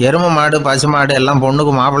 எருமை மாடு பசுமாடு எல்லாம்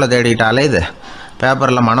பொண்ணுக்கு மாப்பிள்ளை தேடிட்டாலே இது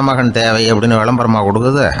பேப்பரில் மணமகன் தேவை அப்படின்னு விளம்பரமாக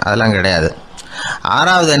கொடுக்குது, அதெல்லாம் கிடையாது.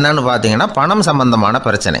 ஆறாவது என்னன்னு பார்த்தீங்கன்னா பணம் சம்பந்தமான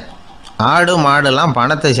பிரச்சனை. ஆடு மாடுலாம்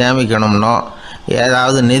பணத்தை சேமிக்கணும்னோ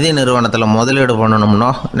ஏதாவது நிதி நிறுவனத்தில் முதலீடு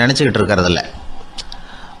பண்ணணும்னோ நினச்சிக்கிட்டு இருக்கிறதில்ல.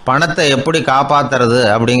 பணத்தை எப்படி காப்பாற்றுறது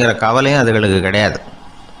அப்படிங்கிற கவலையும் அதுகளுக்கு கிடையாது.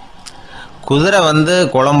 குதிரை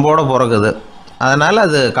குளம்போடு பிறகுது, அதனால்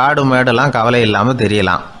அது காடு மேடெல்லாம் கவலை இல்லாமல்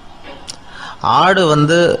தெரியலாம். ஆடு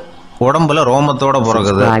உடம்புல ரோமத்தோடு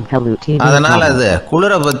பிறகுது, அதனால் அது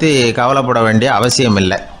குளிரை பற்றி கவலைப்பட வேண்டிய அவசியம்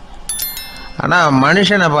இல்லை. ஆனால்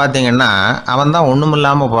மனுஷனை பார்த்திங்கன்னா அவன் தான் ஒன்றும்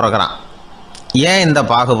இல்லாமல் பிறக்கிறான். ஏன் இந்த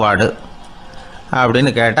பாகுபாடு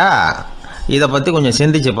அப்படின்னு கேட்டால் இதை பற்றி கொஞ்சம்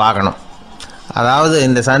சிந்திச்சு பார்க்கணும். அதாவது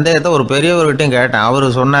இந்த சந்தேகத்தை ஒரு பெரியவர்கிட்டையும் கேட்டேன்.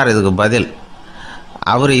 அவர் சொன்னார் இதுக்கு பதில்.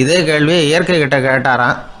 அவர் இதே கேள்வியை இயற்கை கிட்ட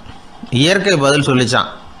கேட்டாராம். இயற்கை பதில் சொல்லிச்சான்.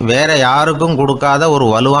 வேறு யாருக்கும் கொடுக்காத ஒரு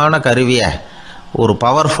வலுவான கருவியை, ஒரு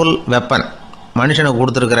பவர்ஃபுல் வெப்பன் மனுஷனுக்கு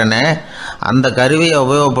கொடுத்துருக்குறேனே, அந்த கருவியை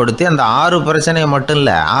உபயோகப்படுத்தி அந்த 6 பிரச்சனையை மட்டும்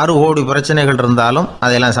இல்லை 6 கோடி பிரச்சனைகள் இருந்தாலும்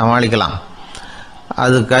அதையெல்லாம் சமாளிக்கலாம்.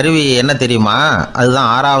 அது கருவி என்ன தெரியுமா?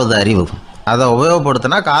 அதுதான் 6வது அறிவு. அதை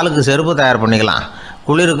உபயோகப்படுத்தினா காலுக்கு செருப்பு தயார் பண்ணிக்கலாம்,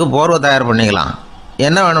 குளிருக்கு போர்வை தயார் பண்ணிக்கலாம்,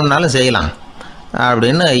 என்ன வேணும்னாலும் செய்யலாம்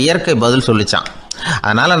அப்படின்னு இயற்கை பதில் சொல்லிச்சான்.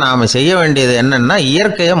 அதனால் நாம் செய்ய வேண்டியது என்னென்னா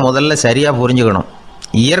இயற்கையை முதல்ல சரியாக புரிஞ்சுக்கணும்.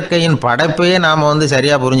 இயற்கையின் படைப்பையே நாம்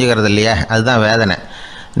சரியாக புரிஞ்சுக்கிறது இல்லையே, அதுதான் வேதனை.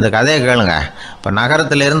 இந்த கதையை கேளுங்க. இப்போ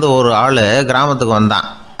நகரத்திலேருந்து ஒரு ஆள் கிராமத்துக்கு வந்தான்.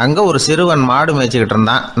 அங்கே ஒரு சிறுவன் மாடு மேய்ச்சிக்கிட்டு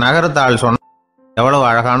இருந்தான். நகரத்து ஆள் சொன்னான், எவ்வளோ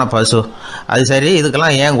அழகான பசு, அது சரி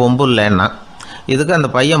இதுக்கெல்லாம் ஏன் கொம்பு இல்லைன்னா. இதுக்கு அந்த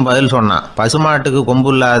பையன் பதில் சொன்னான், பசுமாட்டுக்கு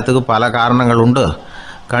கொம்பு இல்லாததுக்கு பல காரணங்கள் உண்டு.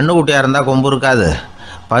 கண்ணுக்குட்டியாக இருந்தால் கொம்பு இருக்காது,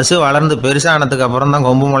 பசு வளர்ந்து பெருசானதுக்கு அப்புறம் தான்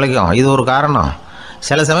கொம்பு முளைக்கும், இது ஒரு காரணம்.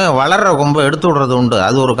 சில சமயம் வளர்கிற கொம்பை எடுத்து விடுறது உண்டு,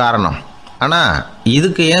 அது ஒரு காரணம். ஆனால்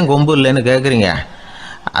இதுக்கு ஏன் கொம்பு இல்லைன்னு கேட்குறீங்க,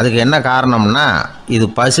 அதுக்கு என்ன காரணம்னா இது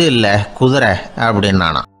பசு இல்லை குதிரை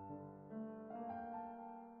அப்படின்னானா.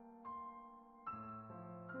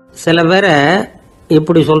 சில பேரை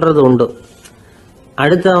இப்படி சொல்கிறது உண்டு,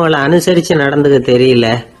 அடுத்தவங்களை அனுசரித்து நடந்துக்க தெரியல,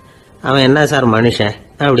 அவன் என்ன சார் மனுஷன்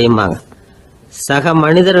அப்படிம்பாங்க. சக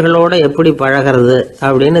மனிதர்களோட எப்படி பழகிறது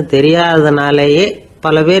அப்படின்னு தெரியாததுனாலேயே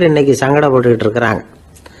பல பேர் இன்னைக்கு சங்கடப்பட்டுக்கிட்டு இருக்கிறாங்க.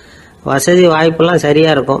 வசதி வாய்ப்பெல்லாம்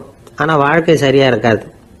சரியாக இருக்கும், ஆனால் வாழ்க்கை சரியாக இருக்காது.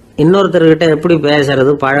 இன்னொருத்தர்கிட்ட எப்படி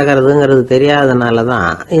பேசுறது பழகிறதுங்கிறது தெரியாததுனால தான்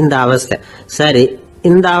இந்த அவஸ்தை. சரி,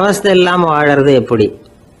 இந்த அவஸ்தை இல்லாமல் வாழறது எப்படி?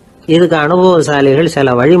 இதுக்கு அனுபவசாலிகள்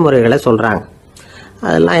சில வழிமுறைகளை சொல்கிறாங்க.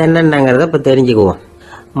 அதெல்லாம் என்னென்னங்கிறத இப்போ தெரிஞ்சுக்குவோம்.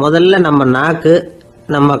 முதல்ல நம்ம நாக்கு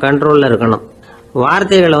நம்ம கண்ட்ரோலில் இருக்கணும்.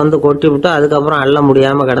 வார்த்தைகளை கொட்டி விட்டு அதுக்கப்புறம் அள்ள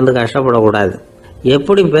முடியாமல் கடந்து கஷ்டப்படக்கூடாது.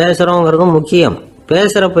 எப்படி பேசுகிறோங்கிறதும் முக்கியம்,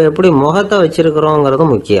 பேசுகிறப்ப எப்படி முகத்தை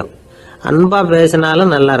வச்சிருக்கிறோங்கிறதும் முக்கியம். அன்பாக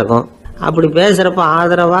பேசினாலும் நல்லா இருக்கும். அப்படி பேசுகிறப்ப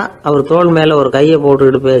ஆதரவாக அவர் தோள் மேலே ஒரு கையை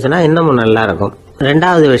போட்டுக்கிட்டு பேசினா இன்னமும் நல்லா இருக்கும்.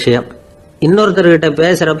 2வது விஷயம், இன்னொருத்தர்கிட்ட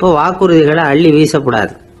பேசுகிறப்போ வாக்குறுதிகளை அள்ளி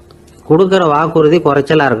வீசக்கூடாது. கொடுக்குற வாக்குறுதி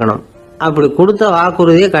குறைச்சலாக இருக்கணும். அப்படி கொடுத்த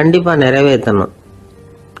வாக்குறுதியை கண்டிப்பாக நிறைவேற்றணும்.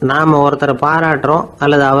 நாம் ஒருத்தரை பாராட்டுறோம்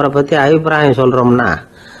அல்லது அவரை பற்றி அபிப்பிராயம் சொல்கிறோம்னா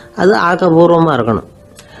அது ஆக்கப்பூர்வமாக இருக்கணும்.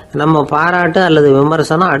 நம்ம பாராட்டு அல்லது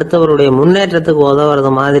விமர்சனம் அடுத்தவருடைய முன்னேற்றத்துக்கு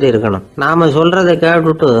உதவுறது மாதிரி இருக்கணும். நாம் சொல்கிறத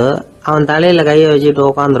கேட்டுட்டு அவன் தலையில் கையை வச்சுட்டு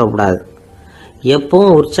உட்காந்துடக்கூடாது.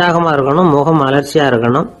 எப்பவும் உற்சாகமாக இருக்கணும், முகம் அலர்ச்சியாக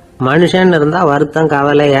இருக்கணும். மனுஷன் இருந்தால் வருத்தம்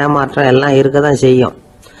கவலை ஏமாற்றம் எல்லாம் இருக்க தான் செய்யும்,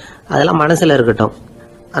 அதெல்லாம் மனசில் இருக்கட்டும்.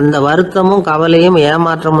 அந்த வருத்தமும் கவலையும்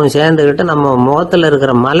ஏமாற்றமும் சேர்ந்துக்கிட்டு நம்ம முகத்தில்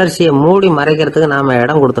இருக்கிற மலர்ச்சியை மூடி மறைக்கிறதுக்கு நாம்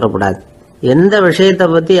இடம் கொடுத்துடக்கூடாது. எந்த விஷயத்தை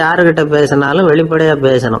பற்றி யாருக்கிட்ட பேசினாலும் வெளிப்படையாக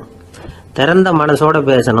பேசணும், திறந்த மனசோட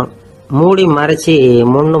பேசணும். மூடி மறைச்சி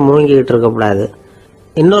முன்னு மூங்கிக்கிட்டு இருக்கக்கூடாது.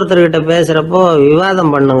 இன்னொருத்தர்கிட்ட பேசுகிறப்போ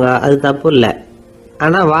விவாதம் பண்ணுங்க, அது தப்பு இல்லை,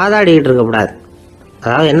 ஆனால் வாதாடிக்கிட்டு இருக்கக்கூடாது.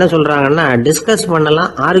 அதாவது என்ன சொல்கிறாங்கன்னா டிஸ்கஸ்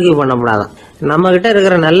பண்ணலாம், ஆர்கியூ பண்ணக்கூடாதான். நம்மக்கிட்ட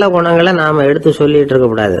இருக்கிற நல்ல குணங்களை நாம் எடுத்து சொல்லிகிட்டு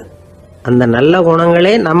இருக்கக்கூடாது. அந்த நல்ல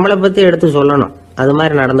குணங்களே நம்மளை பற்றி எடுத்து சொல்லணும், அது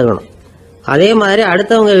மாதிரி நடந்துக்கணும். அதே மாதிரி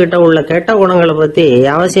அடுத்தவங்க கிட்ட உள்ள கெட்ட குணங்களை பற்றி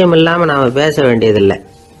அவசியம் இல்லாமல் நாம் பேச வேண்டியதில்லை.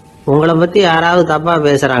 உங்களை பற்றி யாராவது தப்பாக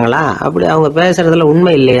பேசுகிறாங்களா, அப்படி அவங்க பேசுகிறதுல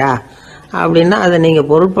உண்மை இல்லையா அப்படின்னா அதை நீங்கள்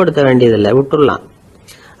பொருட்படுத்த வேண்டியதில்லை, விட்டுடலாம்,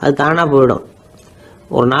 அது தானாக போயிடும்.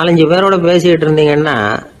 ஒரு 4-5 பேரோட பேசிக்கிட்டு இருந்தீங்கன்னா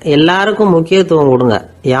எல்லாருக்கும் முக்கியத்துவம் கொடுங்க,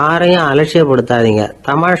 யாரையும் அலட்சியப்படுத்தாதீங்க.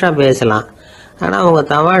 தமாஷா பேசலாம், ஆனால் அவங்க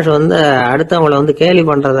தமாஷ் அடுத்தவங்களை கேலி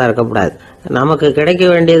பண்ணுறதா இருக்கக்கூடாது. நமக்கு கிடைக்க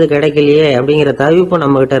வேண்டியது கிடைக்கலையே அப்படிங்கிற தவிப்பு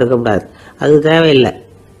நம்மக்கிட்ட இருக்கக்கூடாது, அது தேவையில்லை.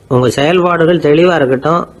 உங்கள் செயல்பாடுகள் தெளிவாக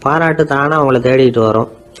இருக்கட்டும், பாராட்டு தானாக அவங்கள தேடிட்டு வரும்.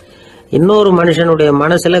 இன்னொரு மனுஷனுடைய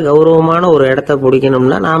மனசில் கௌரவமான ஒரு இடத்த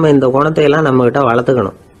பிடிக்கணும்னா நாம் இந்த குணத்தை எல்லாம் நம்மக்கிட்ட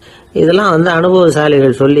வளர்த்துக்கணும். இதெல்லாம்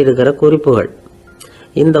அனுபவசாலிகள் சொல்லியிருக்கிற குறிப்புகள்.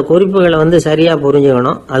 இந்த குறிப்புகளை சரியாக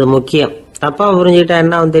புரிஞ்சுக்கணும், அது முக்கியம். தப்பாக புரிஞ்சுக்கிட்டா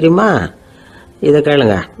என்ன ஆகும் தெரியுமா? இதை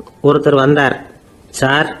கேளுங்க. ஒருத்தர் வந்தார்,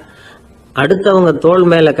 சார் அடுத்தவங்க தோள்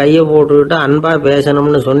மேலே கையை போட்டுக்கிட்டு அன்பாக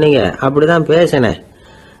பேசணும்னு சொன்னீங்க, அப்படி தான் பேசினேன்.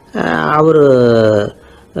 அவர்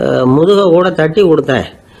முதுகை கூட தட்டி கொடுத்தேன்,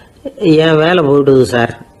 என் வேலை போயிட்டுது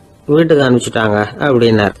சார், வீட்டுக்கு அனுப்பிச்சிட்டாங்க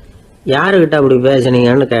அப்படின்னார். யாருக்கிட்ட அப்படி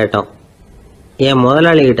பேசுனீங்கன்னு கேட்டோம். என்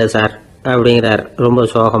முதலாளிகிட்ட சார் அப்படிங்கிறார் ரொம்ப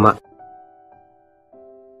சோகமா.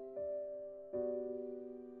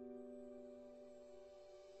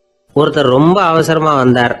 ஒருத்தர் ரொம்ப அவசரமா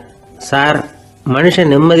வந்தார், சார்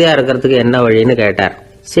மனுஷன் நிம்மதியா இருக்கிறதுக்கு என்ன வழின்னு கேட்டார்.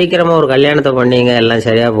 சீக்கிரமா ஒரு கல்யாணத்தை பண்ணீங்க, எல்லாம்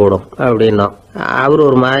சரியா போடும் அப்படின்னோம். அவர்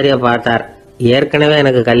ஒரு மாதிரியா பார்த்தார். ஏற்கனவே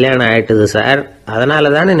எனக்கு கல்யாணம் ஆயிட்டுது சார்,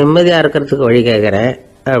 அதனால தானே நிம்மதியா இருக்கிறதுக்கு வழி கேட்குறேன்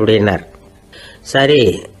அப்படின்னார். சரி,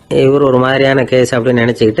 இவர் ஒரு மாதிரியான கேஸ் அப்படின்னு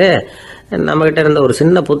நினச்சிக்கிட்டு நம்மகிட்ட இருந்த ஒரு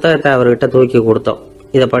சின்ன புத்தகத்தை அவர்கிட்ட தூக்கி கொடுத்தோம்.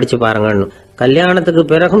 இதை படித்து பாருங்கன்னு. கல்யாணத்துக்கு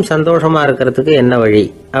பிறகும் சந்தோஷமாக இருக்கிறதுக்கு என்ன வழி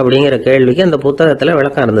அப்படிங்கிற கேள்விக்கு அந்த புத்தகத்தில்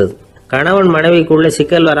விளக்கம் இருந்தது. கணவன் மனைவிக்குள்ள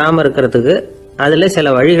சிக்கல் வராமல் இருக்கிறதுக்கு அதில்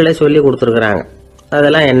சில வழிகளை சொல்லி கொடுத்துருக்குறாங்க.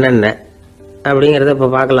 அதெல்லாம் என்னென்ன அப்படிங்கிறத இப்போ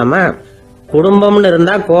பார்க்கலாமா? குடும்பம்னு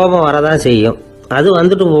இருந்தால் கோபம் வரதான் செய்யும், அது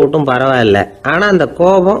வந்துட்டு போகட்டும் பரவாயில்ல. ஆனால் அந்த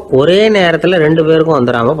கோபம் ஒரே நேரத்தில் 2 பேருக்கும்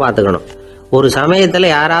வந்துடாமல் பார்த்துக்கணும். ஒரு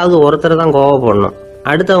சமயத்தில் யாராவது ஒருத்தர் தான் கோபப்படணும்,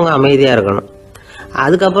 அடுத்தவங்க அமைதியாக இருக்கணும்.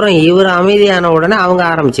 அதுக்கப்புறம் இவர் அமைதியான உடனே அவங்க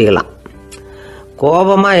ஆரம்பிச்சிக்கலாம்.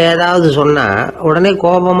 கோபமாக ஏதாவது சொன்னால் உடனே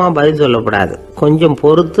கோபமாக பதில் சொல்லக்கூடாது, கொஞ்சம்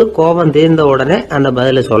பொறுத்து கோபம் தீர்ந்த உடனே அந்த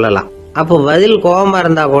பதிலை சொல்லலாம். அப்போ பதில் கோபமாக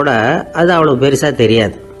இருந்தால் கூட அது அவ்வளோ பெருசாக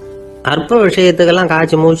தெரியாது. அற்ப விஷயத்துக்கெல்லாம்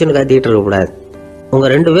காய்ச்சி மூச்சுன்னு கத்திட்டு இருக்கக்கூடாது.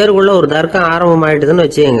 உங்கள் 2 பேருக்குள்ள ஒரு தர்க்கம் ஆரம்பமாயிட்டுதுன்னு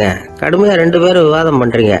வச்சுக்கோங்க, கடுமையாக 2 பேரும் விவாதம்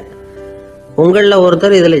பண்ணுறீங்க. உங்களில்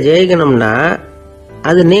ஒருத்தர் இதில் ஜெயிக்கணும்னா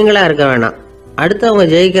அது நீங்களாக இருக்க வேணாம், அடுத்தவங்க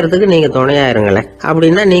ஜெயிக்கிறதுக்கு நீங்கள் துணையாக இருங்களேன்.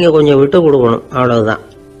 அப்படின்னா நீங்கள் கொஞ்சம் விட்டு கொடுக்கணும், அவ்வளவுதான்.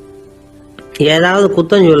 ஏதாவது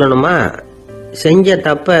குத்தம் சொல்லணுமா, செஞ்ச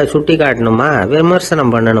தப்பை சுட்டி காட்டணுமா,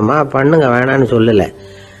 விமர்சனம் பண்ணணுமா, பண்ணுங்க, வேணான்னு சொல்லலை.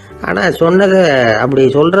 ஆனால் சொன்னதை அப்படி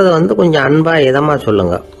சொல்கிறத கொஞ்சம் அன்பாக இதமாக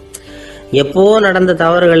சொல்லுங்க. எப்போ நடந்த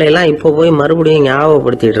தவறுகளை எல்லாம் இப்போ போய் மறுபடியும்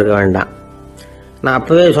ஞாபகப்படுத்திட்டு இருக்க வேண்டாம். நான்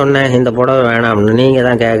அப்போவே சொன்னேன் இந்த புடவை வேணாம்னு, நீங்கள்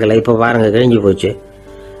தான் கேட்கல, இப்போ பாருங்கள் கிழிஞ்சு போச்சு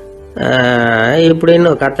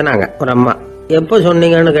இப்படின்னு கத்துனாங்க ஒரு அம்மா. எப்போ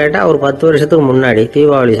சொன்னீங்கன்னு கேட்டால் ஒரு 10 வருஷத்துக்கு முன்னாடி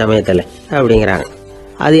தீபாவளி சமயத்தில் அப்படிங்கிறாங்க.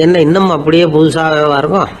 அது என்ன இன்னும் அப்படியே புதுசாகவே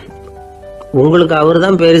இருக்கும்? உங்களுக்கு அவர்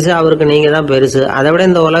தான் பெருசு, அவருக்கு நீங்கள் தான் பெருசு, அதை விட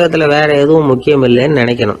இந்த உலகத்தில் வேறு எதுவும் முக்கியம் இல்லைன்னு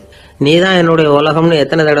நினைக்கணும். நீ தான் என்னுடைய உலகம்னு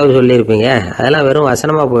எத்தனை தடவை சொல்லியிருப்பீங்க? அதெல்லாம் வெறும்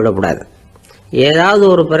வசனமாக போயிடக்கூடாது. ஏதாவது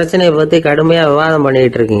ஒரு பிரச்சனையை பற்றி கடுமையாக விவாதம்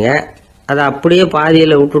பண்ணிக்கிட்டு இருக்கீங்க, அதை அப்படியே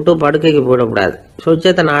பாதியில் விட்டுட்டு படுக்கைக்கு போயிடக்கூடாது.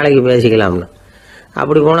 சொச்சத்தை நாளைக்கு பேசிக்கலாம்னு.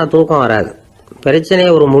 அப்படி போனால் தூக்கம் வராது.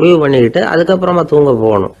 பிரச்சனையை ஒரு முடிவு பண்ணிக்கிட்டு அதுக்கப்புறமா தூங்க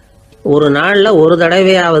போகணும். ஒரு நாளில் ஒரு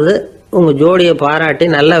தடவையாவது உங்கள் ஜோடியை பாராட்டி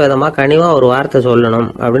நல்ல விதமாக கனிவாக ஒரு வார்த்தை சொல்லணும்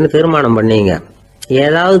அப்படின்னு தீர்மானம் பண்ணீங்க.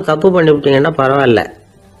 ஏதாவது தப்பு பண்ணிவிட்டீங்கன்னா பரவாயில்ல,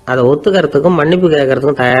 அதை ஒத்துக்கிறதுக்கும் மன்னிப்பு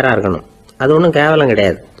கேட்கறதுக்கும் தயாராக இருக்கணும். அது ஒன்றும் கேவலம்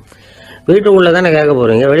கிடையாது. வீட்டுக்குள்ளே தானே கேட்க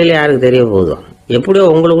போகிறீங்க, வெளியில் யாருக்கு தெரிய போகுதோ? எப்படியோ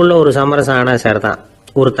உங்களுக்குள்ள ஒரு சமரசம் ஆனால் சார் தான்.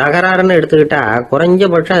 ஒரு தகராறுன்னு எடுத்துக்கிட்டா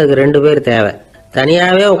குறைஞ்சபட்சம் அதுக்கு 2 பேர் தேவை.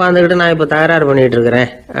 தனியாகவே உட்காந்துக்கிட்டு நான் இப்போ தகராறு பண்ணிகிட்டு இருக்கிறேன்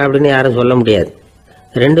அப்படின்னு யாரும் சொல்ல முடியாது.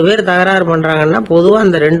 2 பேர் தகராறு பண்ணுறாங்கன்னா பொதுவாக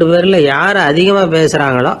அந்த 2 பேரில் யார் அதிகமாக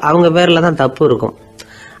பேசுகிறாங்களோ அவங்க பேரில் தான் தப்பு இருக்கும்.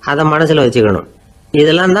 அதை மனசில் வச்சுக்கணும்.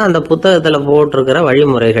 இதெல்லாம் தான் அந்த புத்தகத்தில் போட்டிருக்கிற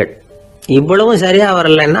வழிமுறைகள். இவ்வளவும் சரியாக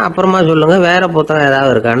வரலைன்னா அப்புறமா சொல்லுங்கள், வேறு புத்தகம்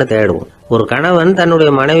ஏதாவது இருக்கான்னு தேடுவோம். ஒரு கணவன் தன்னுடைய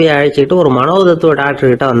மனைவியை அழைச்சிட்டு ஒரு மனோதத்துவ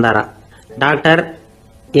டாக்டர்கிட்ட வந்தாராம். டாக்டர்,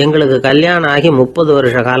 எங்களுக்கு கல்யாணம் ஆகி 30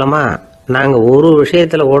 வருஷ காலமாக நாங்கள் ஒரு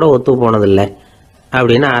விஷயத்தில் கூட ஒத்து போனதில்லை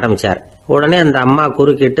அப்படின்னு ஆரம்பித்தார். உடனே அந்த அம்மா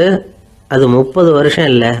குறுக்கிட்டு, அது 30 வருஷம்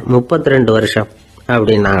இல்லை 32 வருஷம்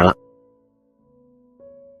அப்படின்னாங்களாம்.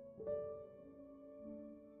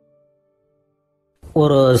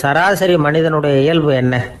 ஒரு சராசரி மனிதனுடைய இயல்பு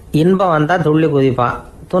என்ன? இன்பம் வந்தால் துள்ளி குதிப்பான்,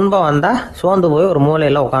 துன்பம் வந்தால் சோர்ந்து போய் ஒரு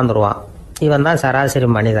மூலையில் உட்காந்துருவான். இவன் தான் சராசரி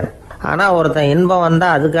மனிதன். ஆனால் ஒருத்தன் இன்பம்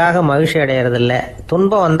வந்தால் அதுக்காக மகிழ்ச்சி அடையிறதில்ல,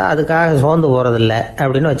 துன்பம் வந்தால் அதுக்காக சோர்ந்து போகிறதில்ல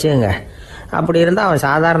அப்படின்னு வச்சுக்கோங்க. அப்படி இருந்தால் அவன்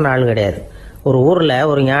சாதாரண ஆள் கிடையாது. ஒரு ஊரில்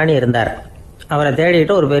ஒரு ஞானி இருந்தார். அவரை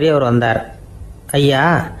தேடிட்டு ஒரு பெரியவர் வந்தார். ஐயா,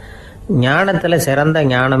 ஞானத்தில் சிறந்த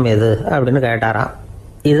ஞானம் எது அப்படின்னு கேட்டாராம்.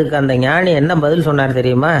 இதுக்கு அந்த ஞானி என்ன பதில் சொன்னார்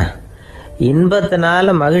தெரியுமா?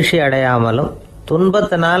 இன்பத்தினால மகிழ்ச்சி அடையாமலும்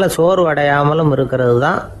துன்பத்தினால சோர்வு அடையாமலும் இருக்கிறது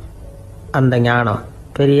தான் அந்த ஞானம்,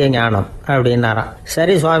 பெரிய ஞானம் அப்படின்னாராம்.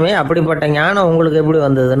 சரி சுவாமி, அப்படிப்பட்ட ஞானம் உங்களுக்கு எப்படி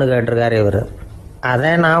வந்ததுன்னு கேட்டிருக்காரு இவர்.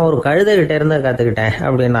 அதை நான் ஒரு கழுதைகிட்ட இருந்து கற்றுக்கிட்டேன்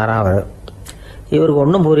அப்படின்னாராம் அவர். இவருக்கு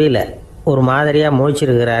ஒன்றும் புரியல, ஒரு மாதிரியாக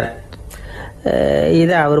முழிச்சிருக்கிறார்.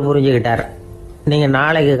 இதை அவர் புரிஞ்சுக்கிட்டார். நீங்கள்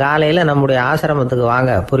நாளைக்கு காலையில் நம்முடைய ஆசிரமத்துக்கு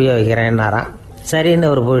வாங்க, புரிய வைக்கிறேன்னாராம். சரின்னு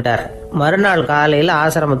அவர் போயிட்டார். மறுநாள் காலையில்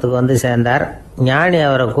ஆசிரமத்துக்கு வந்து சேர்ந்தார். ஞானி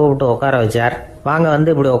அவரை கூப்பிட்டு உட்கார வச்சார். வாங்க, வந்து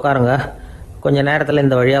இப்படி உட்காருங்க, கொஞ்ச நேரத்தில்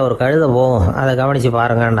இந்த வழியாக ஒரு கழுதை போகும், அதை கவனித்து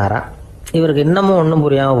பாருங்கன்னாராம். இவருக்கு இன்னமும் ஒன்றும்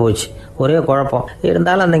புரியாமல் போச்சு, ஒரே குழப்பம்.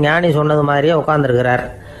 இருந்தாலும் அந்த ஞானி சொன்னது மாதிரியே உட்காந்துருக்கிறார்.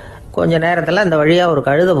 கொஞ்ச நேரத்தில் இந்த வழியாக ஒரு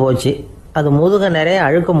கழுதை போச்சு. அது முதுக நிறைய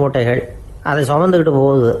அழுக்கு மூட்டைகள், அதை சுமந்துக்கிட்டு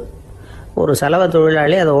போகுது. ஒரு செலவு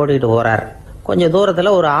தொழிலாளி அதை ஓட்டிகிட்டு போகிறார். கொஞ்சம்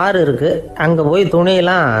தூரத்தில் ஒரு ஆறு இருக்குது. அங்கே போய்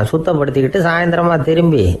துணியெல்லாம் சுத்தப்படுத்திக்கிட்டு சாயந்தரமாக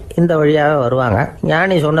திரும்பி இந்த வழியாகவே வருவாங்க.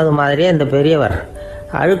 ஞானி சொன்னது மாதிரியே இந்த பெரியவர்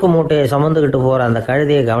அழுக்கு மூட்டையை சுமந்துக்கிட்டு போகிற அந்த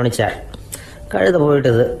கழுதையை கவனித்தார். கழுதை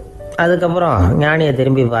போயிட்டுது. அதுக்கப்புறம் ஞானியை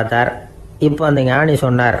திரும்பி பார்த்தார். இப்போ அந்த ஞானி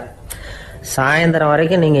சொன்னார், சாயந்தரம்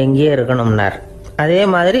வரைக்கும் நீங்கள் இங்கேயே இருக்கணும்னார். அதே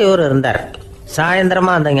மாதிரி இவர் இருந்தார்.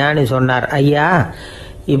 சாயந்தரமாக அந்த ஞானி சொன்னார், ஐயா,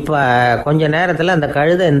 இப்போ கொஞ்ச நேரத்தில் அந்த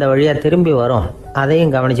கழுதை இந்த வழியாக திரும்பி வரும்,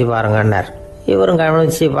 அதையும் கவனித்து பாருங்கன்னார். இவரும்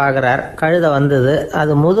கவனித்து பார்க்குறார். கழுதை வந்தது.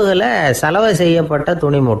 அது முதுகில் சலவை செய்யப்பட்ட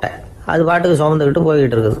துணி மூட்டை, அது பாட்டுக்கு சுமந்துக்கிட்டு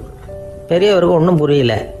போய்கிட்டு இருக்குது. பெரியவருக்கு ஒன்றும்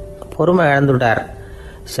புரியல, பொறுமை இழந்துட்டார்.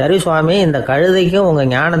 சரி சுவாமி, இந்த கழுதைக்கும் உங்கள்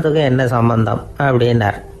ஞானத்துக்கும் என்ன சம்பந்தம்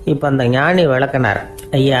அப்படின்னார். இப்போ அந்த ஞானி விளக்கினார்.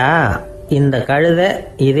 ஐயா, இந்த கழுதை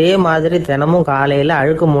இதே மாதிரி தினமும் காலையில்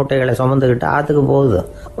அழுக்கு மூட்டைகளை சுமந்துக்கிட்டு ஆற்றுக்கு போகுது,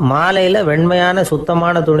 மாலையில் வெண்மையான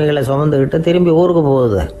சுத்தமான துணிகளை சுமந்துக்கிட்டு திரும்பி ஊருக்கு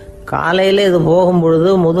போகுது. காலையில் இது போகும் பொழுது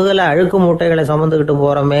முதுகில் அழுக்கு மூட்டைகளை சுமந்துக்கிட்டு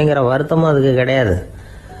போகிறோமேங்கிற வருத்தமும் அதுக்கு கிடையாது.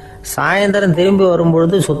 சாயந்தரம் திரும்பி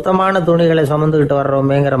வரும்பொழுது சுத்தமான துணிகளை சுமந்துக்கிட்டு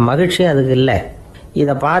வர்றோமேங்கிற மகிழ்ச்சியும் அதுக்கு இல்லை.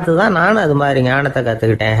 இதை பார்த்து தான் நானும் அது மாதிரி ஞானத்தை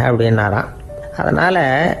கற்றுக்கிட்டேன் அப்படின்னாராம். அதனால்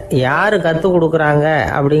யார் கற்றுக் கொடுக்குறாங்க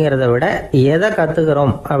அப்படிங்கிறத விட எதை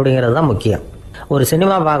கற்றுக்கிறோம் அப்படிங்கிறது தான் முக்கியம். ஒரு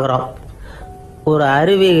சினிமா பார்க்குறோம், ஒரு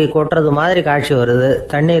அருவி கொட்டுறது மாதிரி காட்சி வருது,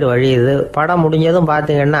 தண்ணீர் வழியுது. படம் முடிஞ்சதும்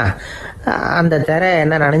பார்த்தீங்கன்னா அந்த திரை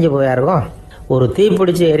என்ன நனைஞ்சு போயா இருக்கும். ஒரு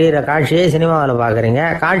தீப்பிடிச்சு எரியிற காட்சியே சினிமாவில் பார்க்குறீங்க,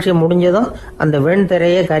 காட்சி முடிஞ்சதும் அந்த வெண்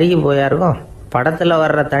திரையே கருகி போயா இருக்கும். படத்தில்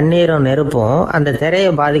வர்ற தண்ணீரும் நெருப்பும் அந்த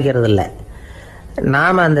திரையை பாதிக்கிறது இல்லை.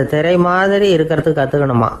 நாம் அந்த திரை மாதிரி இருக்கிறதுக்கு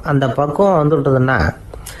கற்றுக்கணுமா. அந்த பக்குவம் வந்துவிட்டதுன்னா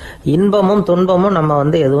இன்பமும் துன்பமும்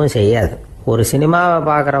நம்ம எதுவும் செய்யாது. ஒரு சினிமாவை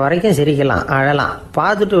பார்க்குற வரைக்கும் சிரிக்கலாம், அழலாம்.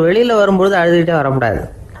 பார்த்துட்டு வெளியில் வரும்பொழுது அழுதுகிட்டே வரக்கூடாது.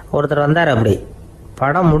 ஒருத்தர் வந்தார், அப்படி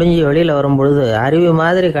படம் முடிஞ்சு வெளியில் வரும்பொழுது அருவி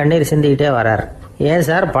மாதிரி கண்ணீர் சிந்திக்கிட்டே வரார். ஏன்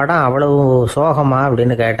சார், படம் அவ்வளவு சோகமா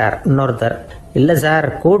அப்படின்னு கேட்டார். இன்னொருத்தர், இல்லை சார்,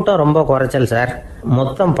 கூட்டம் ரொம்ப குறைச்சல் சார்,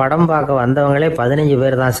 மொத்தம் படம் பார்க்க வந்தவங்களே 15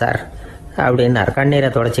 பேர் தான் சார் அப்படின்னார் கண்ணீரை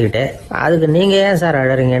தொடச்சிக்கிட்டே. அதுக்கு நீங்கள் ஏன் சார்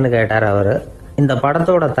அழறீங்கன்னு கேட்டார் அவர். இந்த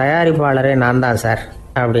படத்தோட தயாரிப்பாளரே நான் தான் சார்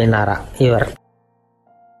அப்படின்னாரா இவர்.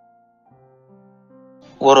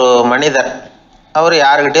 ஒரு மனிதர், அவர்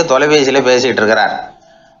யாருக்கிட்டே தொலைபேசியில் பேசிகிட்டு இருக்கிறார்.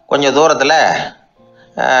 கொஞ்சம் தூரத்தில்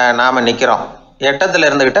நாம் நிற்கிறோம். எட்டத்தில்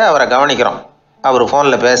இருந்துக்கிட்டு அவரை கவனிக்கிறோம், அவர்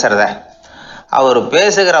ஃபோனில் பேசுகிறத. அவர்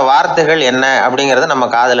பேசுகிற வார்த்தைகள் என்ன அப்படிங்கிறது நம்ம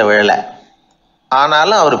காதில் விழலை.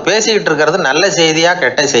 ஆனாலும் அவர் பேசிக்கிட்டு இருக்கிறது நல்ல செய்தியா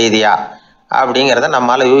கெட்ட செய்தியா அப்படிங்கிறத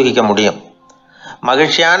நம்மளால் யூகிக்க முடியும்.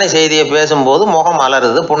 மகிழ்ச்சியான செய்தியை பேசும்போது முகம்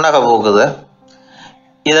மலருது, புன்னகை பூக்குது.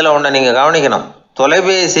 இதில் ஒன்று நீங்கள் கவனிக்கணும்,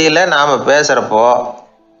 தொலைபேசியில் நாம் பேசுகிறப்போ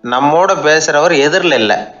நம்மோட பேசுகிறவர் எதிரில்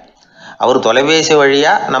இல்லை. அவர் தொலைபேசி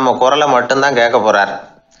வழியாக நம்ம குரலை மட்டும்தான் கேட்க போகிறார்,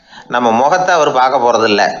 நம்ம முகத்தை அவர் பார்க்க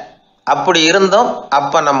போகிறதில்ல. அப்படி இருந்தும்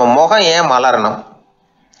அப்போ நம்ம முகம் ஏன் மலரணும்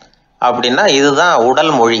அப்படின்னா இதுதான்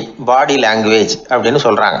உடல் மொழி, பாடி லாங்குவேஜ் அப்படின்னு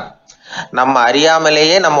சொல்கிறாங்க. நம்ம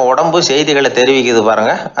அறியாமலேயே நம்ம உடம்பு செய்திகளை தெரிவிக்குது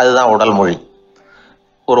பாருங்க, அதுதான் உடல் மொழி.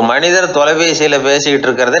 ஒரு மனிதர் தொலைபேசியில் பேசிக்கிட்டு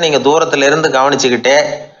இருக்கிறத நீங்கள் தூரத்தில் இருந்து கவனிச்சுக்கிட்டே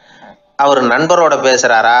அவர் நண்பரோட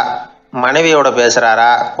பேசுகிறாரா, மனைவியோட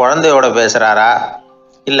பேசுகிறாரா, குழந்தையோட பேசுகிறாரா,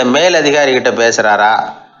 இல்லை மேல் அதிகாரிகிட்ட பேசுகிறாரா,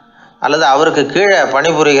 அல்லது அவருக்கு கீழே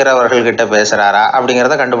பணிபுரிகிறவர்கள்கிட்ட பேசுகிறாரா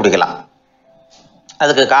அப்படிங்கிறத கண்டுபிடிக்கலாம்.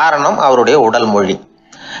 அதுக்கு காரணம் அவருடைய உடல் மொழி.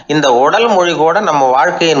 இந்த உடல் மொழி கூட நம்ம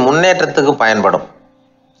வாழ்க்கையின் முன்னேற்றத்துக்கு பயன்படும்.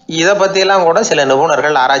 இதை பற்றியெல்லாம் கூட சில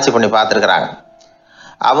நிபுணர்கள் ஆராய்ச்சி பண்ணி பார்த்துருக்குறாங்க.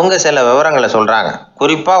 அவங்க சில விவரங்களை சொல்கிறாங்க.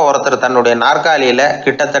 குறிப்பாக ஒருத்தர் தன்னுடைய நாற்காலியில்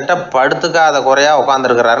கிட்டத்தட்ட படுத்துக்காத குறையாக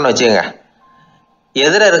உட்காந்துருக்கிறாருன்னு வச்சுக்கோங்க.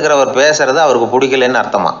 எதிர இருக்கிறவர் பேசுறது அவருக்கு பிடிக்கலன்னு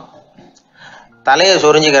அர்த்தமா. தலையை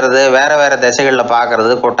சொரிஞ்சிக்கிறது, வேறு வேறு திசைகளில்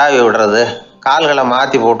பார்க்குறது, கொட்டாவி விடுறது, கால்களை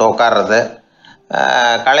மாற்றி போட்டு உட்கார்றது,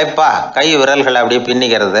 களைப்பாக கை விரல்களை அப்படியே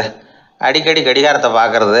பின்னிக்கிறது, அடிக்கடி கடிகாரத்தை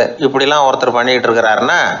பார்க்குறது, இப்படிலாம் ஒருத்தர் பண்ணிக்கிட்டு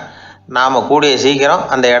இருக்கிறாருன்னா நாம் கூடிய சீக்கிரம்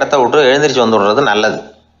அந்த இடத்த விட்டு எழுந்திரிச்சு வந்துடுறது நல்லது.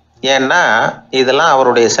 ஏன்னா இதெல்லாம்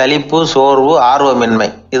அவருடைய சலிப்பு, சோர்வு, ஆர்வமின்மை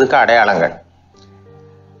இதுக்கு அடையாளங்கள்.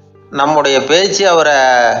 நம்முடைய பேச்சு அவரை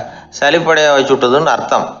சலிப்படைய வச்சுட்டதுன்னு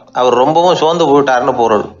அர்த்தம். அவர் ரொம்பவும் சோர்ந்து போயிட்டாருன்னு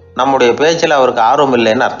பொருள். நம்முடைய பேச்சில் அவருக்கு ஆர்வம்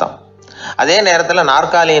இல்லைன்னு அர்த்தம். அதே நேரத்தில்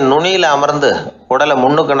நாற்காலியின் நுனியில் அமர்ந்து உடலை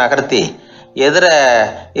முன்னுக்கு நகர்த்தி எதிர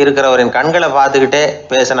இருக்கிறவரின் கண்களை பார்த்துக்கிட்டே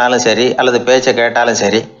பேசினாலும் சரி அல்லது பேச்சை கேட்டாலும்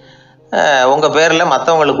சரி, உங்கள் பேரில்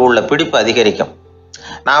மற்றவங்களுக்கு உள்ள பிடிப்பு அதிகரிக்கும்.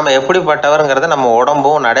 நாம் எப்படிப்பட்டவருங்கிறத நம்ம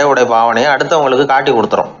உடம்பும் நடை உடை பாவனையும் அடுத்தவங்களுக்கு காட்டி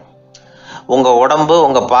கொடுத்துரும். உங்கள் உடம்பு,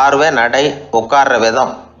 உங்கள் பார்வை, நடை, உட்கார்ற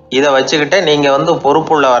விதம் இதை வச்சுக்கிட்டே நீங்கள்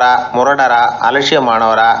பொறுப்புள்ளவரா, முரடரா,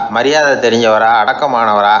 அலட்சியமானவரா, மரியாதை தெரிஞ்சவரா,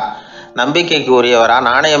 அடக்கமானவரா, நம்பிக்கைக்கு உரியவரா,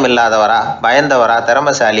 நாணயம் இல்லாதவரா, பயந்தவரா,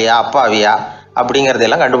 திறமைசாலியா, அப்பாவியா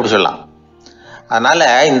அப்படிங்கிறதெல்லாம் கண்டுபிடிச்சிடலாம். அதனால்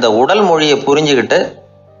இந்த உடல் மொழியை புரிஞ்சுக்கிட்டு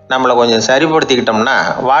நம்மளை கொஞ்சம் சரிப்படுத்திக்கிட்டோம்னா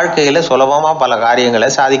வாழ்க்கையில் சுலபமாக பல காரியங்களை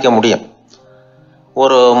சாதிக்க முடியும்.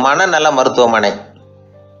 ஒரு மனநல மருத்துவமனை,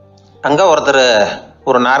 அங்கே ஒருத்தர்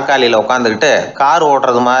ஒரு நாற்காலியில் உட்காந்துக்கிட்டு கார்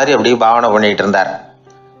ஓட்டுறது மாதிரி அப்படி பாவனை பண்ணிகிட்டு இருந்தார்.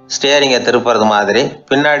 ஸ்டியரிங்கை திருப்புறது மாதிரி,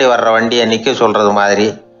 பின்னாடி வர்ற வண்டியை நிற்க சொல்கிறது மாதிரி,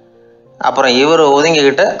 அப்புறம் இவர்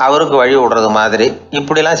ஒதுங்கிக்கிட்டு அவருக்கு வழி விடுறது மாதிரி,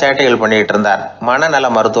 இப்படிலாம் சேட்டைகள் பண்ணிக்கிட்டு இருந்தார் மனநல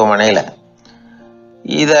மருத்துவமனையில்.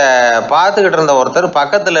 இதை பார்த்துக்கிட்டு இருந்த ஒருத்தர்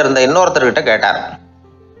பக்கத்தில் இருந்த இன்னொருத்தர்கிட்ட கேட்டார்,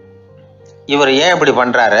 இவர் ஏன் இப்படி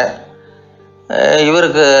பண்ணுறாரு,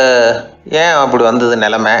 இவருக்கு ஏன் அப்படி வந்தது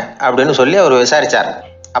நிலைமை அப்படின்னு சொல்லி அவர் விசாரித்தார்.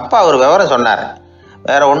 அப்போ அவர் விவரம் சொன்னார்.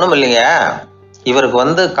 வேற ஒன்றும் இல்லைங்க,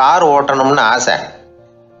 இவருக்கு கார் ஓட்டணும்னு ஆசை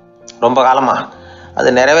ரொம்ப காலமாக, அது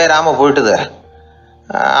நிறைவேறாமல் போயிட்டுது.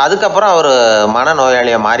 அதுக்கப்புறம் அவர்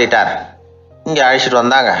மனநோயாளியாக மாறிட்டார். இங்கே அழைச்சிட்டு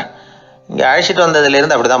வந்தாங்க. இங்கே அழைச்சிட்டு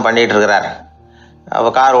வந்ததுலேருந்து அப்படி தான் பண்ணிகிட்டு இருக்கிறார்.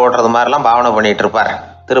 அவர் கார் ஓட்டுறது மாதிரிலாம் பாவனை பண்ணிகிட்டு இருப்பார்,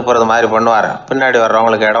 திருப்புறது மாதிரி பண்ணுவார், பின்னாடி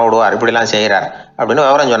வர்றவங்களுக்கு இடம் விடுவார், இப்படிலாம் செய்கிறார் அப்படின்னு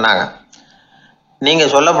விவரம் சொன்னாங்க.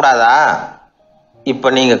 நீங்கள் சொல்லப்படாதா, இப்போ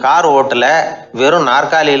நீங்கள் கார் ஓட்டல, வெறும்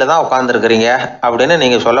நாற்காலியில் தான் உட்காந்துருக்குறீங்க அப்படின்னு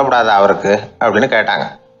நீங்கள் சொல்லப்படாதா அவருக்கு அப்படின்னு கேட்டாங்க.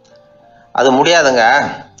 அது முடியாதுங்க,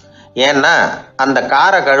 ஏன்னா அந்த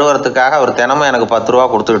காரை கழுவுறதுக்காக அவர் தினமும் எனக்கு 10 ரூபா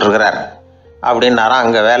கொடுத்துக்கிட்டு இருக்கிறார் அப்படின்னாராம்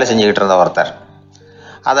அங்கே வேலை செஞ்சுக்கிட்டு இருந்த ஒருத்தர்.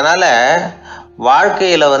 அதனால்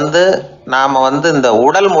வாழ்க்கையில் நாம் இந்த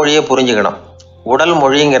உடல் மொழியை புரிஞ்சுக்கணும். உடல்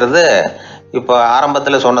மொழிங்கிறது இப்போ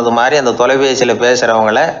ஆரம்பத்தில் சொன்னது மாதிரி அந்த தொலைபேசியில்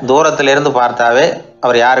பேசுகிறவங்கள தூரத்திலேருந்து பார்த்தாவே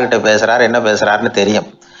அவர் யாருக்கிட்ட பேசுகிறார், என்ன பேசுகிறாருன்னு தெரியும்.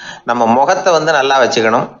 நம்ம முகத்தை நல்லா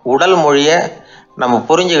வச்சுக்கணும். உடல் மொழியை நம்ம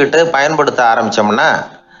புரிஞ்சுக்கிட்டு பயன்படுத்த ஆரம்பித்தோம்னா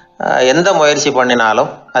எந்த முயற்சி பண்ணினாலும்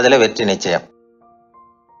அதில் வெற்றி நிச்சயம்.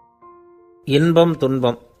 இன்பம்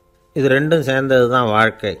துன்பம் இது ரெண்டும் சேர்ந்தது தான்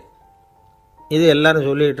வாழ்க்கை. இது எல்லாரும்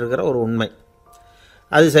சொல்லிகிட்டு இருக்கிற ஒரு உண்மை.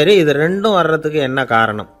 அது சரி, இது ரெண்டும் வர்றதுக்கு என்ன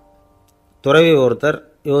காரணம்? துறவி ஒருத்தர்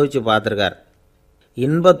யோசித்து பார்த்துருக்கார்.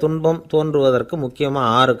 இன்ப துன்பம் தோன்றுவதற்கு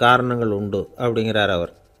முக்கியமாக 6 காரணங்கள் உண்டு அப்படிங்கிறார்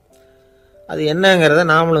அவர். அது என்னங்கிறத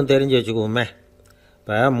நாமளும் தெரிஞ்சு வச்சுக்குவோமே.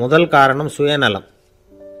 இப்போ முதல் காரணம் சுயநலம்.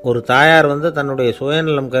 ஒரு தாயார் தன்னுடைய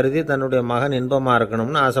சுயநலம் கருதி தன்னுடைய மகன் இன்பமாக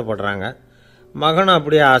இருக்கணும்னு ஆசைப்படுறாங்க. மகனும்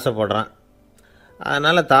அப்படியே ஆசைப்படுறான்.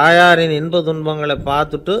 அதனால் தாயாரின் இன்ப துன்பங்களை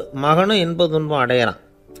பார்த்துட்டு மகனும் இன்ப துன்பம் அடையிறான்.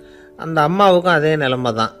 அந்த அம்மாவுக்கும் அதே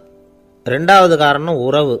நிலைமை தான். 2வது காரணம்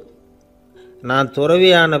உறவு. நான்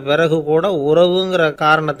துறவியான பிறகு கூட உறவுங்கிற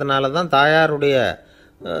காரணத்தினால தான் தாயாருடைய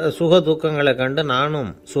சுக துக்கங்களை கண்டு நானும்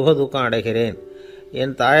சுக துக்கம் அடைகிறேன்.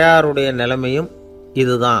 என் தாயாருடைய நிலைமையும்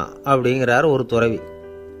இதுதான் அப்படிங்கிறார் ஒரு துறவி.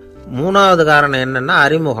 3வது காரணம் என்னென்னா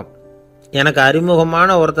அறிமுகம். எனக்கு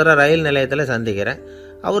அறிமுகமான ஒருத்தரை ரயில் நிலையத்தில் சந்திக்கிறேன்.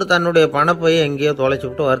 அவர் தன்னுடைய பணப்பையை எங்கேயோ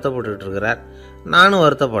தொலைச்சிவிட்டு வருத்தப்பட்டுக்கிட்டு இருக்கிறார். நானும்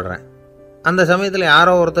வருத்தப்படுறேன். அந்த சமயத்தில்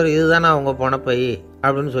யாரோ ஒருத்தர் இதுதானே அவங்க பணப்பை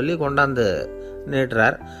அப்படின்னு சொல்லி கொண்டாந்து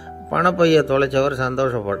நீட்டுறார். பணப்பையை தொலைச்சவர்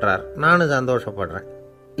சந்தோஷப்படுறார், நானும் சந்தோஷப்படுறேன்.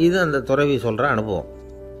 இது அந்த துறவி சொல்கிற அனுபவம்.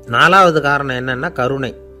 4வது காரணம் என்னென்னா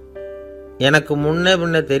கருணை. எனக்கு முன்னே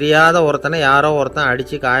பின்னே தெரியாத ஒருத்தனை யாரோ ஒருத்தன்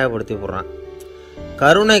அடித்து காயப்படுத்தி போடுறான்.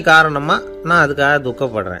 கருணை காரணமாக நான் அதுக்காக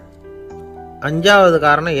துக்கப்படுறேன். 5வது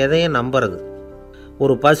காரணம் எதையும் நம்புறது.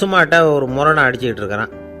 ஒரு பசுமாட்டை ஒரு முரணை அடிச்சுக்கிட்டு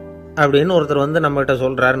இருக்கிறான் அப்படின்னு ஒருத்தர் நம்மகிட்ட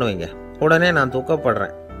சொல்கிறாருன்னு வைங்க, உடனே நான்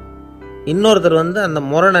துக்கப்படுறேன். இன்னொருத்தர் அந்த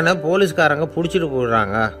முரணனை போலீஸ்காரங்க பிடிச்சிட்டு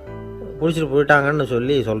போயிட்டாங்கன்னு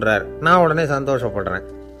சொல்லி சொல்கிறார், நான் உடனே சந்தோஷப்படுறேன்.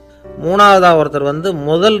 3வதாக ஒருத்தர்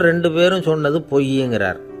முதல் 2 பேரும் சொன்னது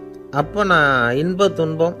பொய்யுங்கிறார். அப்போ நான் இன்ப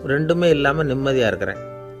துன்பம் ரெண்டுமே இல்லாமல் நிம்மதியாக இருக்கிறேன்.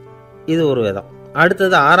 இது ஒரு விதம்.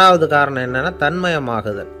 அடுத்தது 6வது காரணம் என்னென்னா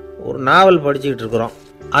தன்மயமாகுதல். ஒரு நாவல் படிச்சுக்கிட்டு இருக்கிறோம்,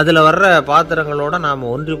 அதில் வர்ற பாத்திரங்களோட நாம்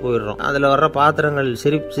ஒன்றி போயிடுறோம். அதில் வர்ற பாத்திரங்கள்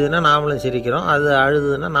சிரிச்சுதுன்னா நாமளும் சிரிக்கிறோம், அது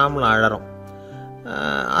அழுதுன்னா நாமளும் அழறோம்.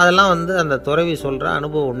 அதெல்லாம் அந்த துறவி சொல்கிற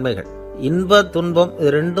அனுபவ உண்மைகள். இன்ப துன்பம் இது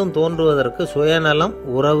ரெண்டும் தோன்றுவதற்கு சுயநலம்,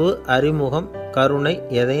 உறவு, அறிமுகம், கருணை,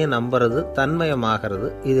 எதையும் நம்புறது, தன்மயமாகிறது,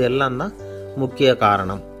 இது எல்லாம் தான் முக்கிய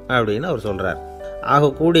காரணம் அப்படின்னு அவர் சொல்கிறார்.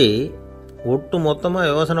 ஆக கூடி ஒட்டு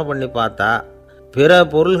மொத்தமாக யோசனை பண்ணி பார்த்தா பிற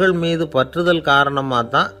பொருள்கள் மீது பற்றுதல் காரணமாக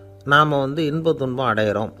தான் நாம் இன்ப துன்பம்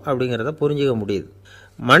அடையிறோம் அப்படிங்கிறத புரிஞ்சிக்க முடியுது.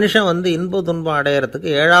 மனுஷன் இன்ப துன்பம் அடையிறதுக்கு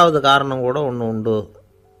 7வது காரணம் கூட ஒன்று உண்டு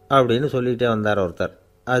அப்படின்னு சொல்லிகிட்டே வந்தார் ஒருத்தர்.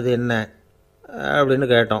 அது என்ன அப்படின்னு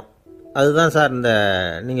கேட்டோம். அதுதான் சார் இந்த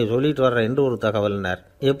நீங்கள் சொல்லிட்டு வர்ற இன்று ஒரு தகவல்னார்.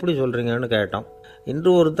 எப்படி சொல்கிறீங்கன்னு கேட்டோம். இன்று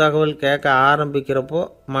ஒரு தகவல் கேட்க ஆரம்பிக்கிறப்போ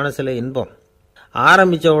மனசில் இன்பம்,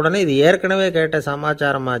 ஆரம்பித்த உடனே இது ஏற்கனவே கேட்ட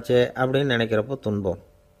சமாச்சாரமாச்சே அப்படின்னு நினைக்கிறப்போ துன்பம்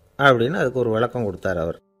அப்படின்னு அதுக்கு ஒரு விளக்கம் கொடுத்தார்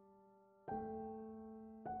அவர்.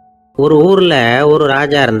 ஒரு ஊரில் ஒரு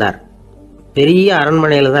ராஜா இருந்தார். பெரிய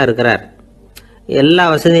அரண்மனையில் தான் இருக்கிறார். எல்லா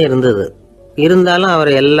வசதியும் இருந்தது. இருந்தாலும்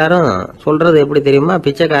அவர் எல்லாரும் சொல்கிறது எப்படி தெரியுமா?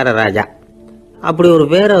 பிச்சைக்கார ராஜா. அப்படி ஒரு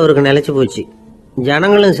பேர் அவருக்கு நிலைச்சி போச்சு.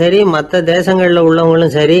 ஜனங்களும் சரி, மற்ற தேசங்களில்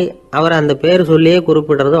உள்ளவங்களும் சரி, அவர் அந்த பேர் சொல்லியே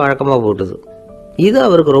குறிப்பிடுறது வழக்கமாக போட்டுது. இது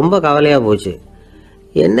அவருக்கு ரொம்ப கவலையாக போச்சு.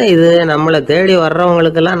 என்ன இது, நம்மளை தேடி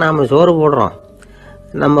வர்றவங்களுக்கெல்லாம் நாம் சோறு போடுறோம்,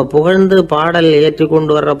 நம்ம புகழ்ந்து பாடல் ஏற்றி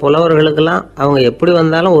கொண்டு வர்ற புலவர்களுக்கெல்லாம் அவங்க எப்படி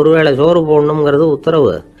வந்தாலும் ஒருவேளை சோறு போடணுங்கிறது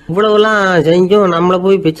உத்தரவு. இவ்வளவுலாம் செஞ்சும் நம்மளை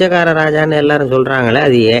போய் பிச்சைக்கார ராஜான்னு எல்லாரும் சொல்கிறாங்களே,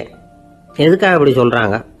 அது ஏன், எதுக்காக அப்படி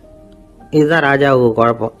சொல்கிறாங்க? இதுதான் ராஜாவுக்கு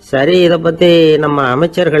குழப்பம். சரி, இதை பற்றி நம்ம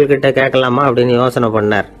அமைச்சர்கள்கிட்ட கேட்கலாமா அப்படின்னு யோசனை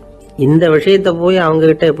பண்ணார். இந்த விஷயத்தை போய்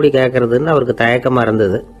அவங்ககிட்ட எப்படி கேட்கறதுன்னு அவருக்கு தயக்கமாக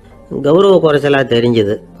இருந்தது. கௌரவ குறைச்சலாக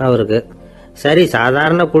தெரிஞ்சுது அவருக்கு. சரி,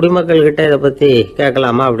 சாதாரண குடிமக்கள்கிட்ட இதை பற்றி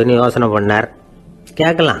கேட்கலாமா அப்படின்னு யோசனை பண்ணார்.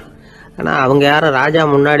 கேட்கலாம். ஆனால் அவங்க யாரும் ராஜா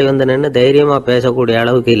முன்னாடி நின்று தைரியமாக பேசக்கூடிய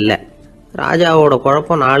அளவுக்கு இல்லை. ராஜாவோட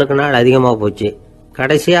குழப்பம் நாளுக்கு நாள் அதிகமாக போச்சு.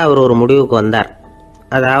 கடைசியாக அவர் ஒரு முடிவுக்கு வந்தார்.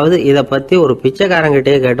 அதாவது இதை பற்றி ஒரு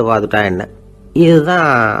பிச்சைக்காரங்கிட்டே கேட்டு பார்த்துட்டா என்ன. இதுதான்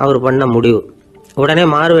அவர் பண்ண முடிவு. உடனே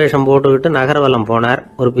மாறுவேஷம் போட்டுக்கிட்டு நகர்வலம் போனார்.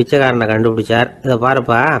 ஒரு பிச்சைக்காரனை கண்டுபிடிச்சார். இதை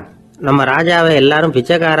பாருப்பா, நம்ம ராஜாவை எல்லாரும்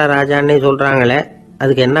பிச்சைக்கார ராஜான்னே சொல்கிறாங்களே,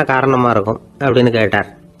 அதுக்கு என்ன காரணமாக இருக்கும் அப்படின்னு கேட்டார்.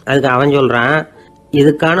 அதுக்கு அவன் சொல்கிறான்,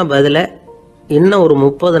 இதுக்கான பதிலை இன்னும் ஒரு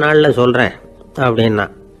 30 நாளில் சொல்கிறேன் அப்படின்னா.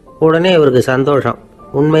 உடனே இவருக்கு சந்தோஷம்.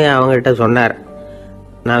 உண்மையை அவங்ககிட்ட சொன்னார்.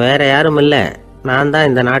 நான் வேற யாரும் இல்லை, நான் தான்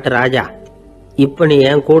இந்த நாட்டு ராஜா. இப்போ நீ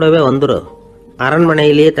என் கூடவே வந்துடு,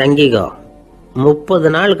 அரண்மனையிலேயே தங்கிக்கோ. 30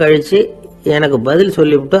 நாள் கழித்து எனக்கு பதில்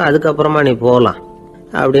சொல்லிவிட்டு அதுக்கப்புறமா நீ போகலாம்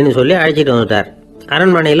அப்படின்னு சொல்லி அழைச்சிட்டு வந்துட்டார்.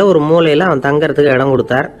 அரண்மனையில் ஒரு மூலையில் அவன் தங்கறதுக்கு இடம்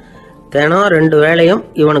கொடுத்தார். தினம் 2 வேளையும்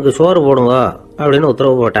இவனுக்கு சோறு போடுங்க அப்படின்னு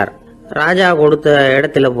உத்தரவு போட்டார். ராஜா கொடுத்த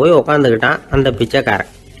இடத்துல போய் உக்காந்துக்கிட்டான் அந்த பிச்சைக்காரன்.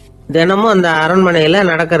 தினமும் அந்த அரண்மனையில்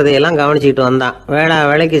நடக்கிறதையெல்லாம் கவனிச்சிக்கிட்டு வந்தான்.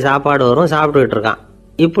 வேளைக்கு சாப்பாடு வரும், சாப்பிட்டுக்கிட்டு இருக்கான்.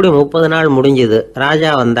 இப்படி 30 நாள் முடிஞ்சுது.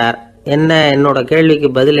 ராஜா வந்தார். என்ன, என்னோட கேள்விக்கு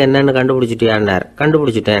பதில் என்னன்னு கண்டுபிடிச்சிட்டியான்னார்.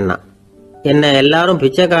 கண்டுபிடிச்சிட்டேன்னா. என்ன எல்லாரும்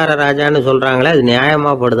பிச்சைக்கார ராஜான்னு சொல்கிறாங்களே, அது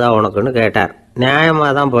நியாயமாக படுதா உனக்குன்னு கேட்டார்.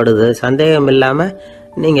 நியாயமாக தான் படுது, சந்தேகம் இல்லாமல்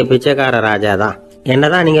நீங்கள் பிச்சைக்கார ராஜா தான்.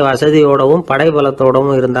 என்னதான் நீங்கள் வசதியோடவும்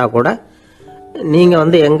படைபலத்தோடவும் இருந்தால் கூட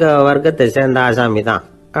நீங்கள் எங்கள் வர்க்கத்தை சேர்ந்த ஆசாமி தான்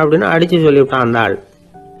அப்படின்னு அடித்து சொல்லிவிட்டான் அந்த ஆள்.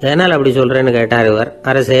 எதனால் அப்படி சொல்கிறேன்னு கேட்டார் இவர்.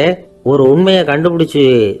 அரசே, ஒரு உண்மையை கண்டுபிடிச்சி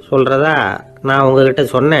சொல்கிறதா நான் உங்ககிட்ட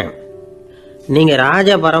சொன்னேன். நீங்கள் ராஜ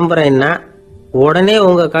பரம்பரைன்னா உடனே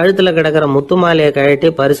உங்கள் கழுத்தில் கிடக்கிற முத்து மாலையை கழட்டி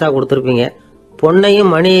பரிசாக கொடுத்துருப்பீங்க,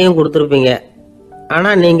 பொண்ணையும் மணியையும் கொடுத்துருப்பீங்க.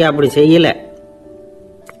 ஆனால் நீங்கள் அப்படி செய்யலை.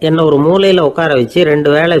 என்னை ஒரு மூலையில் உட்கார வச்சு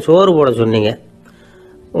 2 வேளை சோறு போட சொன்னீங்க.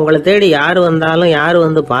 உங்களை தேடி யார் வந்தாலும், யார்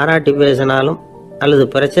பாராட்டி பேசினாலும் அல்லது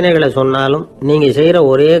பிரச்சனைகளை சொன்னாலும் நீங்கள் செய்கிற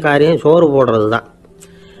ஒரே காரியம் சோறு போடுறது தான்.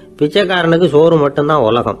 பிச்சைக்காரனுக்கு சோறு மட்டும்தான்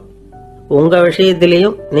உலகம். உங்கள்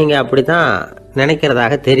விஷயத்திலையும் நீங்கள் அப்படி தான்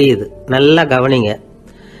நினைக்கிறதாக தெரியுது. நல்லா கவனிங்க.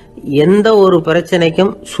 எந்த ஒரு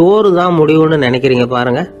பிரச்சனைக்கும் சோறு தான் முடிவுன்னு நினைக்கிறீங்க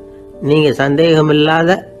பாருங்க. நீங்கள்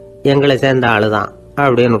சந்தேகமில்லாத எங்களை சேர்ந்த ஆளு தான்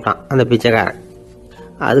அப்படின்னு விட்டான் அந்த பிச்சைக்காரன்.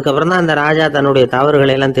 அதுக்கப்புறம் தான் அந்த ராஜா தன்னுடைய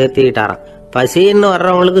தவறுகளை எல்லாம் தேர்த்திக்கிட்டாராம். பசின்னு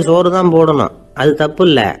வர்றவங்களுக்கு சோறு தான் போடணும், அது தப்பு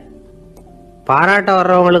இல்லை. பாராட்ட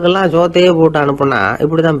வர்றவங்களுக்கெல்லாம் சோத்தையே போட்டு அனுப்புனா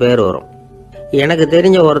இப்படி தான் பேர் வரும். எனக்கு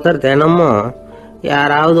தெரிஞ்ச ஒருத்தர் தினமும்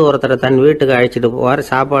யாராவது ஒருத்தரை தன் வீட்டுக்கு அழைச்சிட்டு போவார்,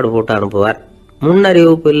 சாப்பாடு போட்டு அனுப்புவார்.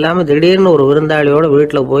 முன்னறிவிப்பு இல்லாமல் திடீர்னு ஒரு விருந்தாளியோட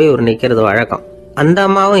வீட்டில் போய் இவர் நிற்கிறது வழக்கம். அந்த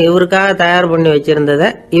அம்மாவும் இவருக்காக தயார் பண்ணி வச்சிருந்ததை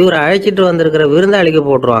இவர் அழைச்சிட்டு வந்திருக்கிற விருந்தாளிக்கு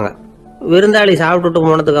போட்டுருவாங்க. விருந்தாளி சாப்பிட்டுட்டு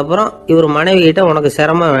போனதுக்கப்புறம் இவர் மனைவி கிட்ட உனக்கு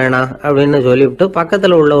சிரமம் வேணாம் அப்படின்னு சொல்லிவிட்டு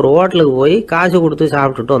பக்கத்தில் உள்ள ஒரு ஹோட்டலுக்கு போய் காசு கொடுத்து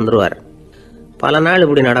சாப்பிட்டுட்டு வந்துடுவார். பல நாள்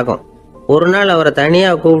இப்படி நடக்கும். ஒரு நாள் அவரை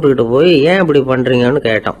தனியாக கூப்பிட்டுக்கிட்டு போய் ஏன் இப்படி பண்ணுறீங்கன்னு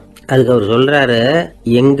கேட்டோம். அதுக்கு அவர் சொல்கிறாரு,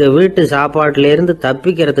 எங்கள் வீட்டு சாப்பாட்டிலேருந்து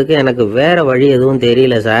தப்பிக்கிறதுக்கு எனக்கு வேற வழி எதுவும்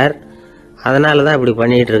தெரியல சார், அதனால தான் இப்படி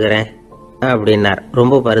பண்ணிட்டு இருக்கிறேன் அப்படின்னார்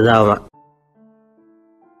ரொம்ப பரிதாபமா.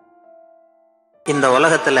 இந்த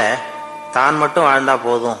உலகத்தில் தான் மட்டும் வாழ்ந்தா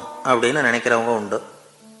போதும் அப்படின்னு நினைக்கிறவங்க உண்டு.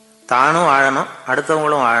 தானும் வாழணும்,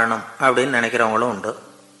 அடுத்தவங்களும் வாழணும் அப்படின்னு நினைக்கிறவங்களும் உண்டு.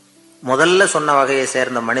 முதல்ல சொன்ன வகையை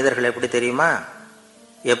சேர்ந்த மனிதர்கள் எப்படி தெரியுமா?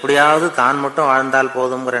 எப்படியாவது தான் மட்டும் வாழ்ந்தால்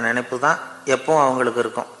போதுங்கிற நினைப்பு தான் எப்பவும் அவங்களுக்கு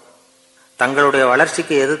இருக்கும். தங்களுடைய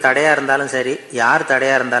வளர்ச்சிக்கு எது தடையாக இருந்தாலும் சரி, யார்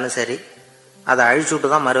தடையாக இருந்தாலும் சரி, அதை அழிச்சுட்டு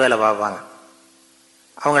தான் மறுவேலை பார்ப்பாங்க.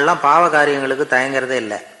 அவங்கெல்லாம் பாவ காரியங்களுக்கு தயங்குறதே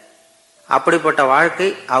இல்லை. அப்படிப்பட்ட வாழ்க்கை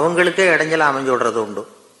அவங்களுக்கே இடைஞ்சலாக அமைஞ்சு விடுறது உண்டு.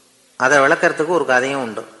 அதை விளக்கறதுக்கு ஒரு கதையும்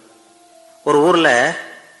உண்டு. ஒரு ஊரில்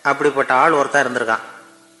அப்படிப்பட்ட ஆள் ஒருத்தன் இருந்திருக்கான்.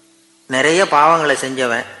 நிறைய பாவங்களை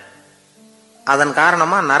செஞ்சவன். அதன்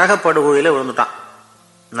காரணமாக நரகப்படுகுழியில் விழுந்துட்டான்.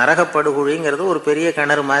 நரகப்படுகுழிங்கிறது ஒரு பெரிய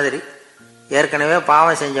கிணறு மாதிரி. ஏற்கனவே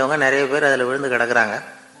பாவம் செஞ்சவங்க நிறைய பேர் அதில் விழுந்து கிடக்குறாங்க.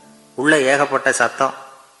 உள்ள ஏகப்பட்ட சத்தம்,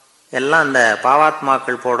 எல்லாம் இந்த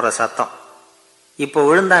பாவாத்மாக்கள் போடுற சத்தம். இப்போ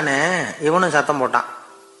விழுந்தானே இவனும் சத்தம் போட்டான்.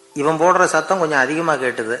 இவன் போடுற சத்தம் கொஞ்சம் அதிகமாக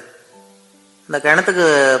கேட்டுது. இந்த கிணத்துக்கு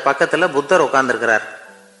பக்கத்தில் புத்தர் உட்காந்துருக்கிறார்.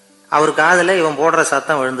 அவர் காதில் இவன் போடுற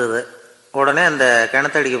சத்தம் விழுந்தது. உடனே அந்த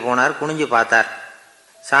கிணத்தடிக்கு போனார். குனிஞ்சு பார்த்தார்.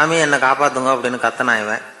 சாமி என்னை காப்பாற்றுங்க அப்படின்னு கத்தனான்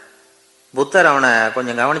இவன். புத்தர் அவனை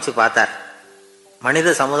கொஞ்சம் கவனித்து பார்த்தார். மனித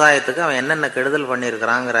சமுதாயத்துக்கு அவன் என்னென்ன கெடுதல்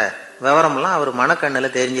பண்ணியிருக்கிறாங்கிற விவரமெல்லாம் அவர்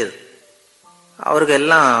மனக்கண்ணில் தெரிஞ்சது. அவருக்கு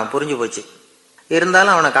எல்லாம் புரிஞ்சு போச்சு.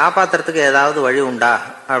 இருந்தாலும் அவனை காப்பாற்றுறதுக்கு ஏதாவது வழி உண்டா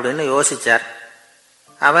அப்படின்னு யோசித்தார்.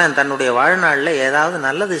 அவன் தன்னுடைய வாழ்நாளில் ஏதாவது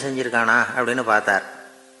நல்லது செஞ்சிருக்கானா அப்படின்னு பார்த்தார்.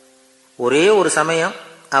 ஒரே ஒரு சமயம்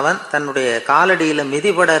அவன் தன்னுடைய காலடியில்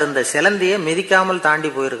மிதிபட இருந்த சிலந்தியை மிதிக்காமல் தாண்டி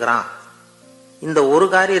போயிருக்கிறான். இந்த ஒரு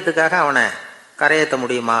காரியத்துக்காக அவனை கரையேற்ற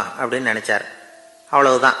முடியுமா அப்படின்னு நினைச்சார்.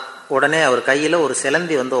 அவ்வளவுதான். உடனே அவர் கையில் ஒரு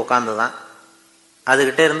சிலந்தி வந்து உட்காந்துதான்.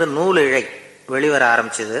 அதுகிட்ட இருந்து நூல் இழை வெளிவர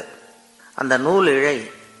ஆரம்பிச்சுது. அந்த நூல் இழை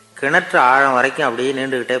கிணற்று ஆழம் வரைக்கும் அப்படியே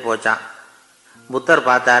நீண்டுகிட்டே போச்சான். புத்தர்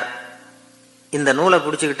பார்த்தார். இந்த நூலை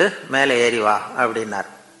பிடிச்சிக்கிட்டு மேலே ஏறி வா அப்படின்னார்.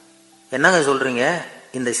 என்னங்க சொல்றீங்க,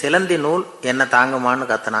 இந்த சிலந்தி நூல் என்ன தாங்குமான்னு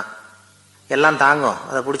கத்துனான். எல்லாம் தாங்கும்,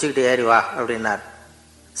 அதை பிடிச்சிக்கிட்டு ஏறி வா அப்படின்னார்.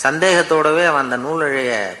 சந்தேகத்தோடவே அவன் அந்த நூல்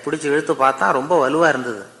இழைய பிடிச்சி இழுத்து பார்த்தான். ரொம்ப வலுவாக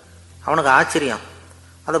இருந்தது. அவனுக்கு ஆச்சரியம்.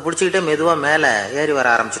 அதை பிடிச்சிக்கிட்டே மெதுவாக மேலே ஏறி வர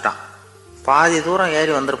ஆரம்பிச்சிட்டான். பாதி தூரம்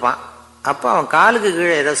ஏறி வந்திருப்பான். அப்போ அவன் காலுக்கு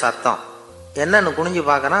கீழே ஏதோ சத்தம். என்னன்னு குனிஞ்சு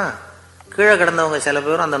பார்க்கறான். கீழே கிடந்தவங்க சில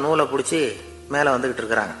பேரும் அந்த நூலை பிடிச்சி மேலே வந்துக்கிட்டு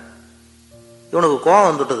இருக்கிறாங்க. இவனுக்கு கோபம்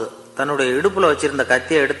வந்துட்டுது. தன்னுடைய இடுப்பில் வச்சிருந்த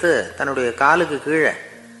கத்தியை எடுத்து தன்னுடைய காலுக்கு கீழே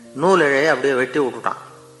நூல் இழையை அப்படியே வெட்டி விட்டுட்டான்.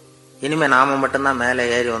 இனிமேல் நாம மட்டும்தான் மேலே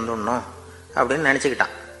ஏறி வந்துடணும் அப்படின்னு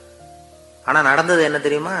நினச்சிக்கிட்டான். ஆனால் நடந்தது என்ன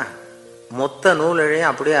தெரியுமா? மொத்த நூல்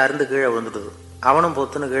இழையும் அப்படியே அருந்து கீழே விழுந்துட்டுது. அவனும்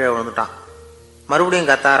பொத்துன்னு கீழே விழுந்துட்டான். மறுபடியும்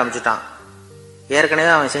கத்த ஆரம்பிச்சிட்டான்.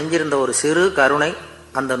 ஏற்கனவே அவன் செஞ்சிருந்த ஒரு சிறு கருணை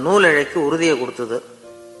அந்த நூல் இழைக்கு உறுதியை கொடுத்தது.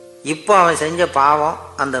 இப்போ அவன் செஞ்ச பாவம்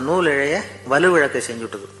அந்த நூல் இழைய வலுவிழக்க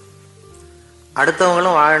செஞ்சுட்டுது.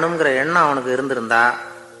 அடுத்தவங்களும் வாழணுங்கிற எண்ணம் அவனுக்கு இருந்திருந்தா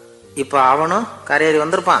இப்போ அவனும் கரையேறி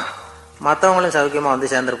வந்திருப்பான், மற்றவங்களும் சௌக்கியமாக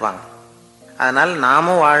வந்து சேர்ந்துருப்பாங்க. அதனால்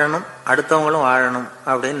நாமும் வாழணும், அடுத்தவங்களும் வாழணும்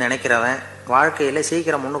அப்படின்னு நினைக்கிறவன் வாழ்க்கையில்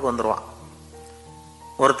சீக்கிரம் முன்னுக்கு வந்துடுவான்.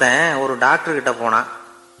 ஒருத்தன் ஒரு டாக்டர்கிட்ட போனான்.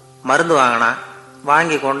 மருந்து வாங்கினான்.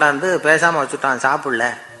 வாங்கி கொண்டாந்து பேசாமல் வச்சுட்டான், சாப்பிடல.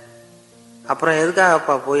 அப்புறம்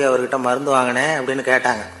எதுக்காகப்பா போய் அவர்கிட்ட மருந்து வாங்கினேன் அப்படின்னு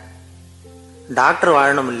கேட்டாங்க. டாக்டர்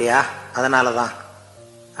வாழணும் இல்லையா, அதனால தான்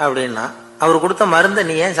அப்படின்னா. அவர் கொடுத்த மருந்தை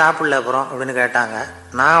நீ ஏன் சாப்பிடல அப்புறம் அப்படின்னு கேட்டாங்க.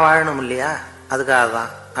 நான் வாழணும் இல்லையா, அதுக்காக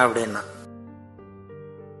தான் அப்படின்னா.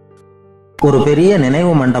 ஒரு பெரிய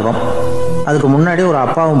நினைவு மண்டபம். அதுக்கு முன்னாடி ஒரு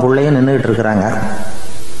அப்பாவும் பிள்ளையும் நின்றுகிட்டு இருக்கிறாங்க.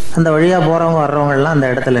 அந்த வழியாக போகிறவங்க வர்றவங்கெல்லாம் அந்த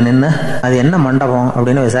இடத்துல நின்று அது என்ன மண்டபம்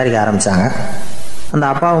அப்படின்னு விசாரிக்க ஆரம்பித்தாங்க. அந்த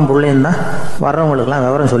அப்பாவும் பிள்ளையும் தான் வர்றவங்களுக்கெல்லாம்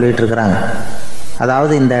விவரம் சொல்லிகிட்டு இருக்கிறாங்க.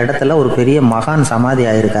 அதாவது இந்த இடத்துல ஒரு பெரிய மகான் சமாதி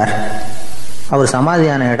ஆயிருக்கார். அவர்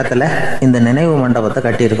சமாதியான இடத்துல இந்த நினைவு மண்டபத்தை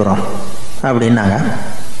கட்டியிருக்கிறோம் அப்படின்னாங்க.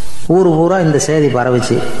 ஊர் பூரா இந்த செய்தி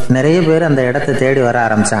பரவிச்சு. நிறைய பேர் அந்த இடத்த தேடி வர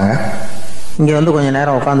ஆரம்பித்தாங்க. இங்கே வந்து கொஞ்சம்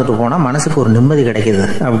நேரம் உட்காந்துட்டு போனால் மனசுக்கு ஒரு நிம்மதி கிடைக்கிது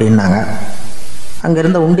அப்படின்னாங்க. அங்கே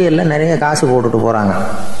இருந்த உண்டியலில் நிறைய காசு போட்டுட்டு போகிறாங்க.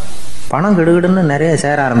 பணம் கிடுகிடுன்னு நிறைய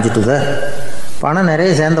சேர ஆரம்பிச்சுட்டுது. பணம்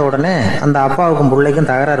நிறைய சேர்ந்த உடனே அந்த அப்பாவுக்கும் பிள்ளைக்கும்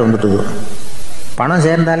தகராறு வந்துட்டுது. பணம்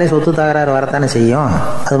சேர்ந்தாலே சொத்து தகராறு வரத்தானே செய்யும்.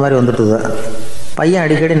 அது மாதிரி வந்துட்டுது. பையன்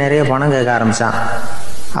அடிக்கடி நிறைய பணம் கேட்க ஆரம்பித்தான்.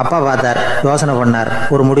 அப்பா பார்த்தார், யோசனை பண்ணார்,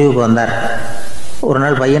 ஒரு முடிவுக்கு வந்தார். ஒரு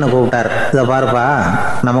நாள் பையனை கூப்பிட்டார். இதை பாருப்பா,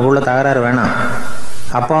 நமக்குள்ள தகராறு வேணாம்.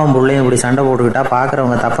 அப்பாவும் பிள்ளையும் இப்படி சண்டை போட்டுக்கிட்டா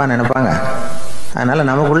பார்க்குறவங்க தப்பாக நினைப்பாங்க. அதனால்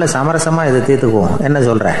நமக்குள்ள சமரசமாக இதை தீர்த்துக்குவோம், என்ன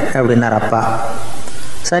சொல்கிற அப்படின்னார் அப்பா.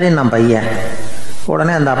 சரின்னு நான் பையன்.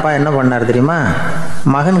 உடனே அந்த அப்பா என்ன பண்ணார் தெரியுமா?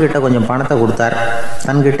 மகன்கிட்ட கொஞ்சம் பணத்தை கொடுத்தார்.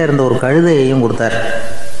 தன்கிட்ட இருந்த ஒரு கழுதையையும் கொடுத்தார்.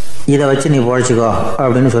 இதை வச்சு நீ பொழைச்சிக்கோ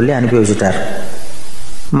அப்படின்னு சொல்லி அனுப்பி வச்சுட்டார்.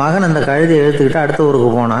 மகன் அந்த கழுதையை எடுத்துக்கிட்டு அடுத்த ஊருக்கு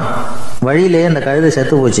போனான். வழியிலே அந்த கழுதை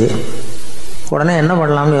செத்து போச்சு. உடனே என்ன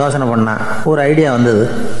பண்ணலாம்னு யோசனை பண்ணான். ஒரு ஐடியா வந்தது.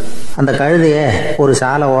 அந்த கழுதையை ஒரு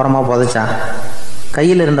சாலை ஓரமாக புதைச்சான்.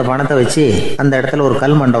 கையில் இருந்த பணத்தை வச்சு அந்த இடத்துல ஒரு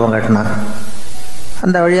கல் மண்டபம் கட்டினான்.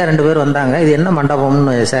 அந்த வழியாக 2 பேர் வந்தாங்க. இது என்ன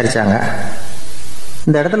மண்டபம்னு விசாரித்தாங்க.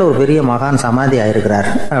 இந்த இடத்துல ஒரு பெரிய மகான் சமாதி ஆயிருக்கிறார்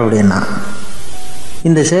அப்படின்னா.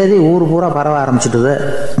 இந்த செய்தி ஊர் பூரா பரவ ஆரம்பிச்சுட்டுது.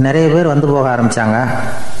 நிறைய பேர் வந்து போக ஆரம்பித்தாங்க.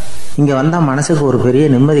 இங்கே வந்தால் மனசுக்கு ஒரு பெரிய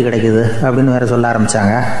நிம்மதி கிடைக்குது அப்படின்னு வேற சொல்ல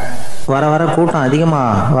ஆரம்பித்தாங்க. வர வர கூட்டம்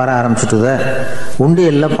அதிகமாக வர ஆரம்பிச்சுட்டுது.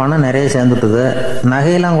 உண்டியலில் பணம் நிறைய சேர்ந்துட்டுது.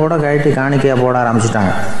 நகையெல்லாம் கூட கழட்டி காணிக்கையாக போட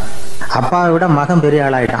ஆரம்பிச்சிட்டாங்க. அப்பாவை விட மகன் பெரிய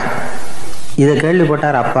ஆளாயிட்டான். இதை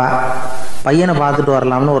கேள்விப்பட்டார் அப்பா. பையனை பார்த்துட்டு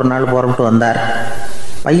வரலாம்னு ஒரு நாள் புறப்பட்டு வந்தார்.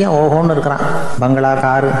 பையன் ஓஹோன்னு இருக்கிறான். பங்களா,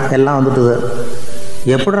 காரு எல்லாம் வந்துட்டுது.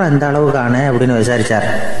 எப்படிடா இந்த அளவுக்கு ஆனே அப்படின்னு விசாரித்தார்.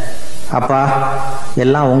 அப்பா,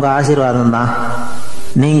 எல்லாம் உங்கள் ஆசீர்வாதம் தான்.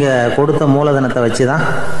 நீங்கள் கொடுத்த மூலதனத்தை வச்சு தான்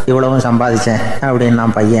இவ்வளவும் சம்பாதிச்சேன் அப்படின்னு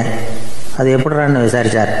நான் பையன். அது எப்படிறான்னு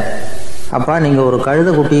விசாரித்தார். அப்பா, நீங்கள் ஒரு கழுத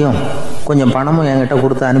குட்டியும் கொஞ்சம் பணமும் என்கிட்ட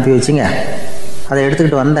கொடுத்து அனுப்பி வச்சிங்க. அதை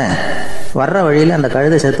எடுத்துக்கிட்டு வந்தேன். வர்ற வழியில் அந்த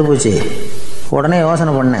கழுதை செத்து போச்சு. உடனே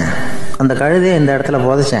யோசனை பண்ணேன். அந்த கழுதையை இந்த இடத்துல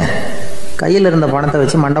புதைச்சேன். கையில் இருந்த பணத்தை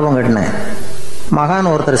வச்சு மண்டபம் கட்டினேன்.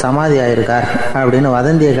 மகான் ஒருத்தர் சமாதி ஆயிருக்கார் அப்படின்னு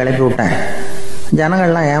வதந்தியை கிளப்பி விட்டேன்.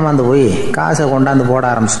 ஜனங்கள்லாம் ஏமாந்து போய் காசை கொண்டாந்து போட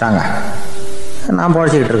ஆரம்பிச்சிட்டாங்க. நான்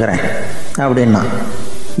பொழைச்சிக்கிட்டு இருக்கிறேன் அப்படின்னா.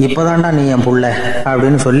 இப்போதான்டா நீ என் புள்ள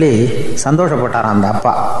அப்படின்னு சொல்லி சந்தோஷப்பட்டாரான் அந்த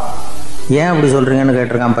அப்பா. ஏன் அப்படி சொல்கிறீங்கன்னு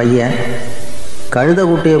கேட்டிருக்கான் பையன். கழுத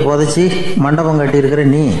குட்டியை புதைச்சி மண்டபம் கட்டியிருக்கிற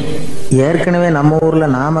நீ, ஏற்கனவே நம்ம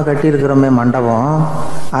ஊரில் நாம் கட்டியிருக்கிறோமே மண்டபம்,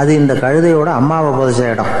 அது இந்த கழுதையோட அம்மாவை புதைச்ச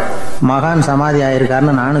இடம். மகான் சமாதி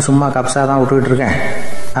ஆயிருக்காருன்னு நானும் சும்மா கப்ஸாக தான் விட்டுக்கிட்டு இருக்கேன்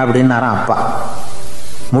அப்படின்னாரான் அப்பா.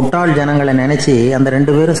 முட்டாள் ஜனங்களை நினச்சி அந்த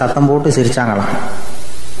 2 பேரும் சத்தம் போட்டு சிரிச்சாங்களாம்.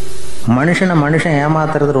 மனுஷன்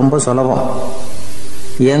ஏமாத்துறது ரொம்ப சுலபம்.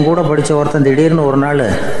 என் கூட படித்த ஒருத்தன் திடீர்னு ஒரு நாள்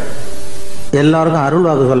எல்லாருக்கும் அருள்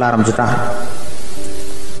வாக்கு சொல்ல ஆரம்பிச்சிட்டான்.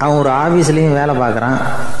 அவன் ஒரு ஆஃபீஸ்லேயும் வேலை பார்க்குறான்.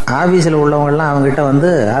 ஆஃபீஸில் உள்ளவங்கெல்லாம் அவங்ககிட்ட வந்து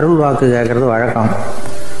அருள் வாக்கு கேட்குறது வழக்கம்.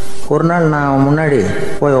 ஒரு நாள் நான் அவன் முன்னாடி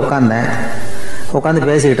போய் உட்காந்து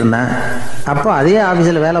பேசிக்கிட்டு இருந்தேன். அப்போ அதே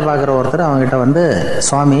ஆஃபீஸில் வேலை பார்க்குற ஒருத்தர் அவங்ககிட்ட வந்து,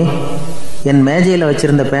 சுவாமி, என் மேஜையில்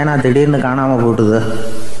வச்சுருந்த பேனா திடீர்னு காணாமல் போட்டுது,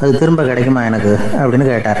 அது திரும்ப கிடைக்குமா எனக்கு அப்படின்னு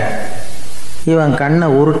கேட்டார். இவன் கண்ணை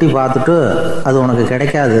உருட்டி பார்த்துட்டு, அது உனக்கு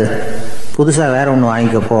கிடைக்காது, புதுசாக வேற ஒன்று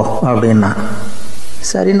வாங்கிக்கப்போ அப்படின்னா.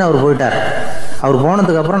 சரின்னு அவர் போயிட்டார். அவர்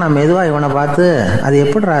போனதுக்கப்புறம் நான் மெதுவாக இவனை பார்த்து, அது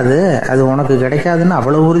எப்படிறா அது உனக்கு கிடைக்காதுன்னு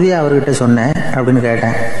அவ்வளோ உறுதியாக அவர்கிட்ட சொன்னேன் அப்படின்னு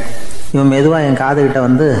கேட்டேன். இவன் மெதுவாக என் காதுகிட்ட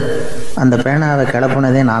வந்து, அந்த பேனாவை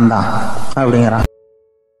கிளப்புனதே நான் தான் அப்படிங்கிறான்.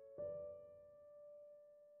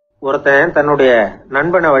 ஒருத்தன் தன்னுடைய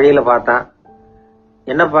நண்பனை வழியில பார்த்தான்.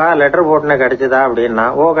 என்னப்பா லெட்டர் போட்டுன கிடைச்சதா அப்படின்னா.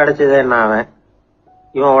 ஓ, கிடைச்சதேன்னா அவன்.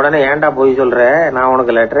 இவன் உடனே, ஏன்டா போய் சொல்ற, நான்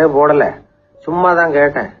உனக்கு லெட்டரே போடல, சும்மா தான்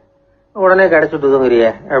கேட்டேன், உடனே கிடைச்சிட்டுதுங்கிறிய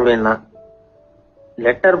அப்படின்னா.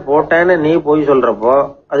 லெட்டர் போட்டேன்னு நீ போய் சொல்றப்போ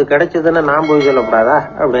அது கிடைச்சதுன்னு நான் போய் சொல்லக்கூடாதா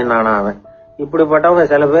அப்படின்னு நானா அவன். இப்படிப்பட்டவங்க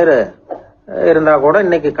சில பேர் இருந்தா கூட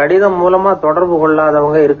இன்னைக்கு கடிதம் மூலமா தொடர்பு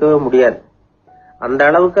கொள்ளாதவங்க இருக்கவே முடியாது. அந்த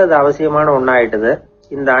அளவுக்கு அது அவசியமான ஒன்னாயிட்டுது.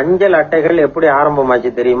 இந்த அஞ்சல் அட்டைகள் எப்படி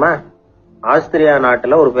ஆரம்பமாச்சு தெரியுமா? ஆஸ்திரியா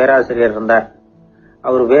நாட்டுல ஒரு பேராசிரியர் இருந்தார்.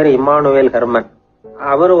 அவர் பேர் இம்மானுவேல் ஹெர்மன்.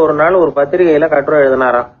 அவர் ஒரு நாள் ஒரு பத்திரிகையில கட்டுரை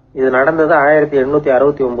எழுதினாராம். இது நடந்தது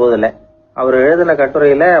 1869. அவர் எழுதின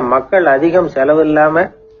கட்டுரையில மக்கள் அதிகம் செலவு இல்லாம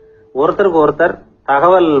ஒருத்தருக்கு ஒருத்தர்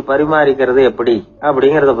தகவல் பரிமாறிக்கிறது எப்படி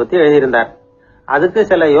அப்படிங்கறத பத்தி எழுதியிருந்தார். அதுக்கு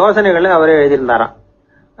சில யோசனைகளை அவரே எழுதியிருந்தாராம்.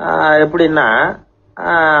 எப்படின்னா,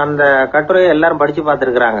 அந்த கட்டுரையை எல்லாரும் படிச்சு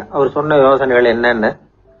பார்த்திருக்கிறாங்க. அவர் சொன்ன யோசனைகள் என்னன்னு.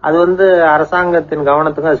 அது அரசாங்கத்தின்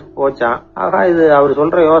கவனத்துக்கு அது போச்சான். ஆகா, இது அவர்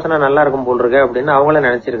சொல்ற யோசனை நல்லா இருக்கும் போல் இருக்கு அப்படின்னு அவங்களே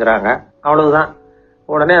நினைச்சிருக்கிறாங்க. அவ்வளவுதான்.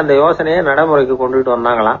 உடனே அந்த யோசனையை நடைமுறைக்கு கொண்டுட்டு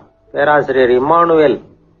வந்தாங்களாம். பேராசிரியர் இம்மானுவேல்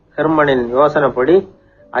ஹெர்மனின் யோசனைப்படி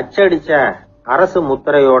அச்சடிச்ச அரசு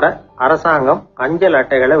முத்திரையோட அரசாங்கம் அஞ்சல்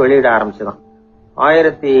அட்டைகளை வெளியிட ஆரம்பிச்சுதான்.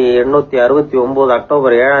 1869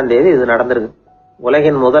 அக்டோபர் 7ஆம் தேதி இது நடந்திருக்கு.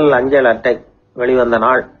 உலகின் முதல் அஞ்சல் அட்டை வெளிவந்த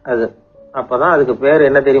நாள் அது. அப்பதான் அதுக்கு பேர்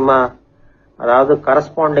என்ன தெரியுமா? அதாவது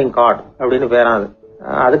கரஸ்பாண்டிங் கார்டு அப்படின்னு பேராது.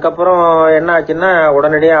 அதுக்கப்புறம் என்ன ஆச்சுன்னா,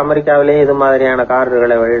 உடனடியா அமெரிக்காவிலேயே இது மாதிரியான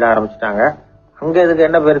கார்டுகளை வெளியிட ஆரம்பிச்சுட்டாங்க. அங்க இதுக்கு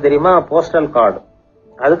என்ன பேர் தெரியுமா? Postal card.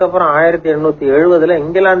 அதுக்கப்புறம் 1870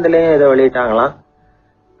 இங்கிலாந்துலயும் இதை வெளியிட்டாங்களாம்.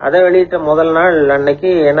 அதை வெளியிட்ட முதல் நாள் அன்னைக்கு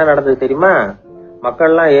என்ன நடந்தது தெரியுமா?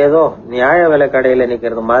 மக்கள்லாம் ஏதோ நியாய விலை கடையில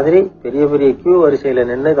நிக்கிறது மாதிரி பெரிய பெரிய கியூ வரிசையில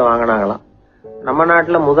நின்று இதை வாங்கினாங்களாம். நம்ம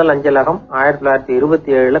நாட்டுல முதல் அஞ்சலகம்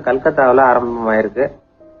 1927 கல்கத்தாவில் ஆரம்பமாயிருக்கு.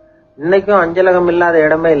 இன்னைக்கும் அஞ்சலகம் இல்லாத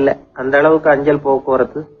இடமே இல்லை. அந்த அளவுக்கு அஞ்சல்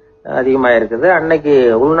போக்குவரத்து அதிகமாயிருக்குது. அன்னைக்கு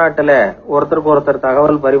உள்நாட்டுல ஒருத்தருக்கு ஒருத்தர்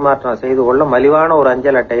தகவல் பரிமாற்றம் செய்து கொள்ள மலிவான ஒரு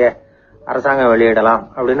அஞ்சல் அட்டைய அரசாங்கம் வெளியிடலாம்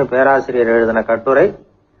அப்படின்னு பேராசிரியர் எழுதின கட்டுரை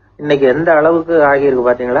இன்னைக்கு எந்த அளவுக்கு ஆகியிருக்கு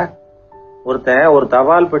பாத்தீங்களா? ஒருத்தன் ஒரு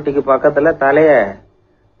தபால் பெட்டிக்கு பக்கத்துல தலைய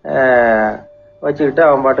வச்சுக்கிட்டு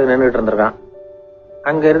அவன் பாட்டுக்கு நின்றுட்டு இருந்திருக்கான்.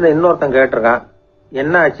 அங்க இருந்து இன்னொருத்தன் கேட்டிருக்கான்,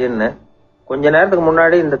 என்ன ஆச்சுன்னு. கொஞ்ச நேரத்துக்கு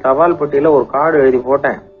முன்னாடி இந்த தபால் பெட்டியில ஒரு கார்டு எழுதி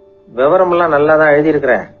போட்டேன், விவரம் எல்லாம் நல்லா தான்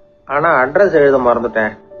எழுதியிருக்கிறேன், ஆனா அட்ரஸ் எழுத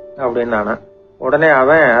மறந்துட்டேன் அப்படின்னு நானா. உடனே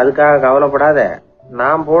அவன் அதுக்காக கவலைப்படாத,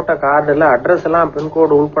 நான் போட்ட கார்டுல அட்ரஸ் எல்லாம்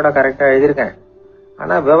பின்கோடு உள்பட கரெக்டா எழுதியிருக்கேன்,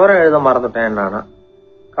 ஆனா விவரம் எழுத மறந்துட்டேன் நானா.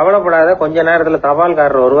 கவலைப்படாத, கொஞ்ச நேரத்துல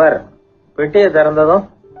தபால்காரர் வருவார், பெட்டியை திறந்ததும்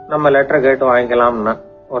நம்ம லெட்டரை கேட்டு வாங்கிக்கலாம்னா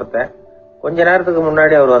ஒருத்தன். கொஞ்ச நேரத்துக்கு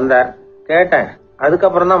முன்னாடி அவர் வந்தார், கேட்டேன்.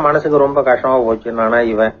 அதுக்கப்புறம் தான் மனசுக்கு ரொம்ப கஷ்டமா போச்சு. நானா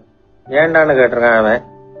இவன் ஏண்டான்னு கேட்டிருக்கான். அவன்,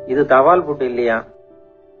 இது தபால் புட்டு இல்லையா.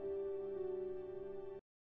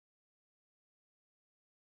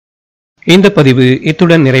 இந்த பதிவு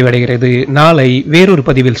இத்துடன் நிறைவடைகிறது. நாளை வேறொரு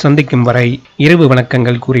பதிவில் சந்திக்கும் வரை இரவு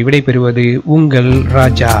வணக்கங்கள் கூறி விடைபெறுவது உங்கள்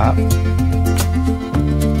ராஜா.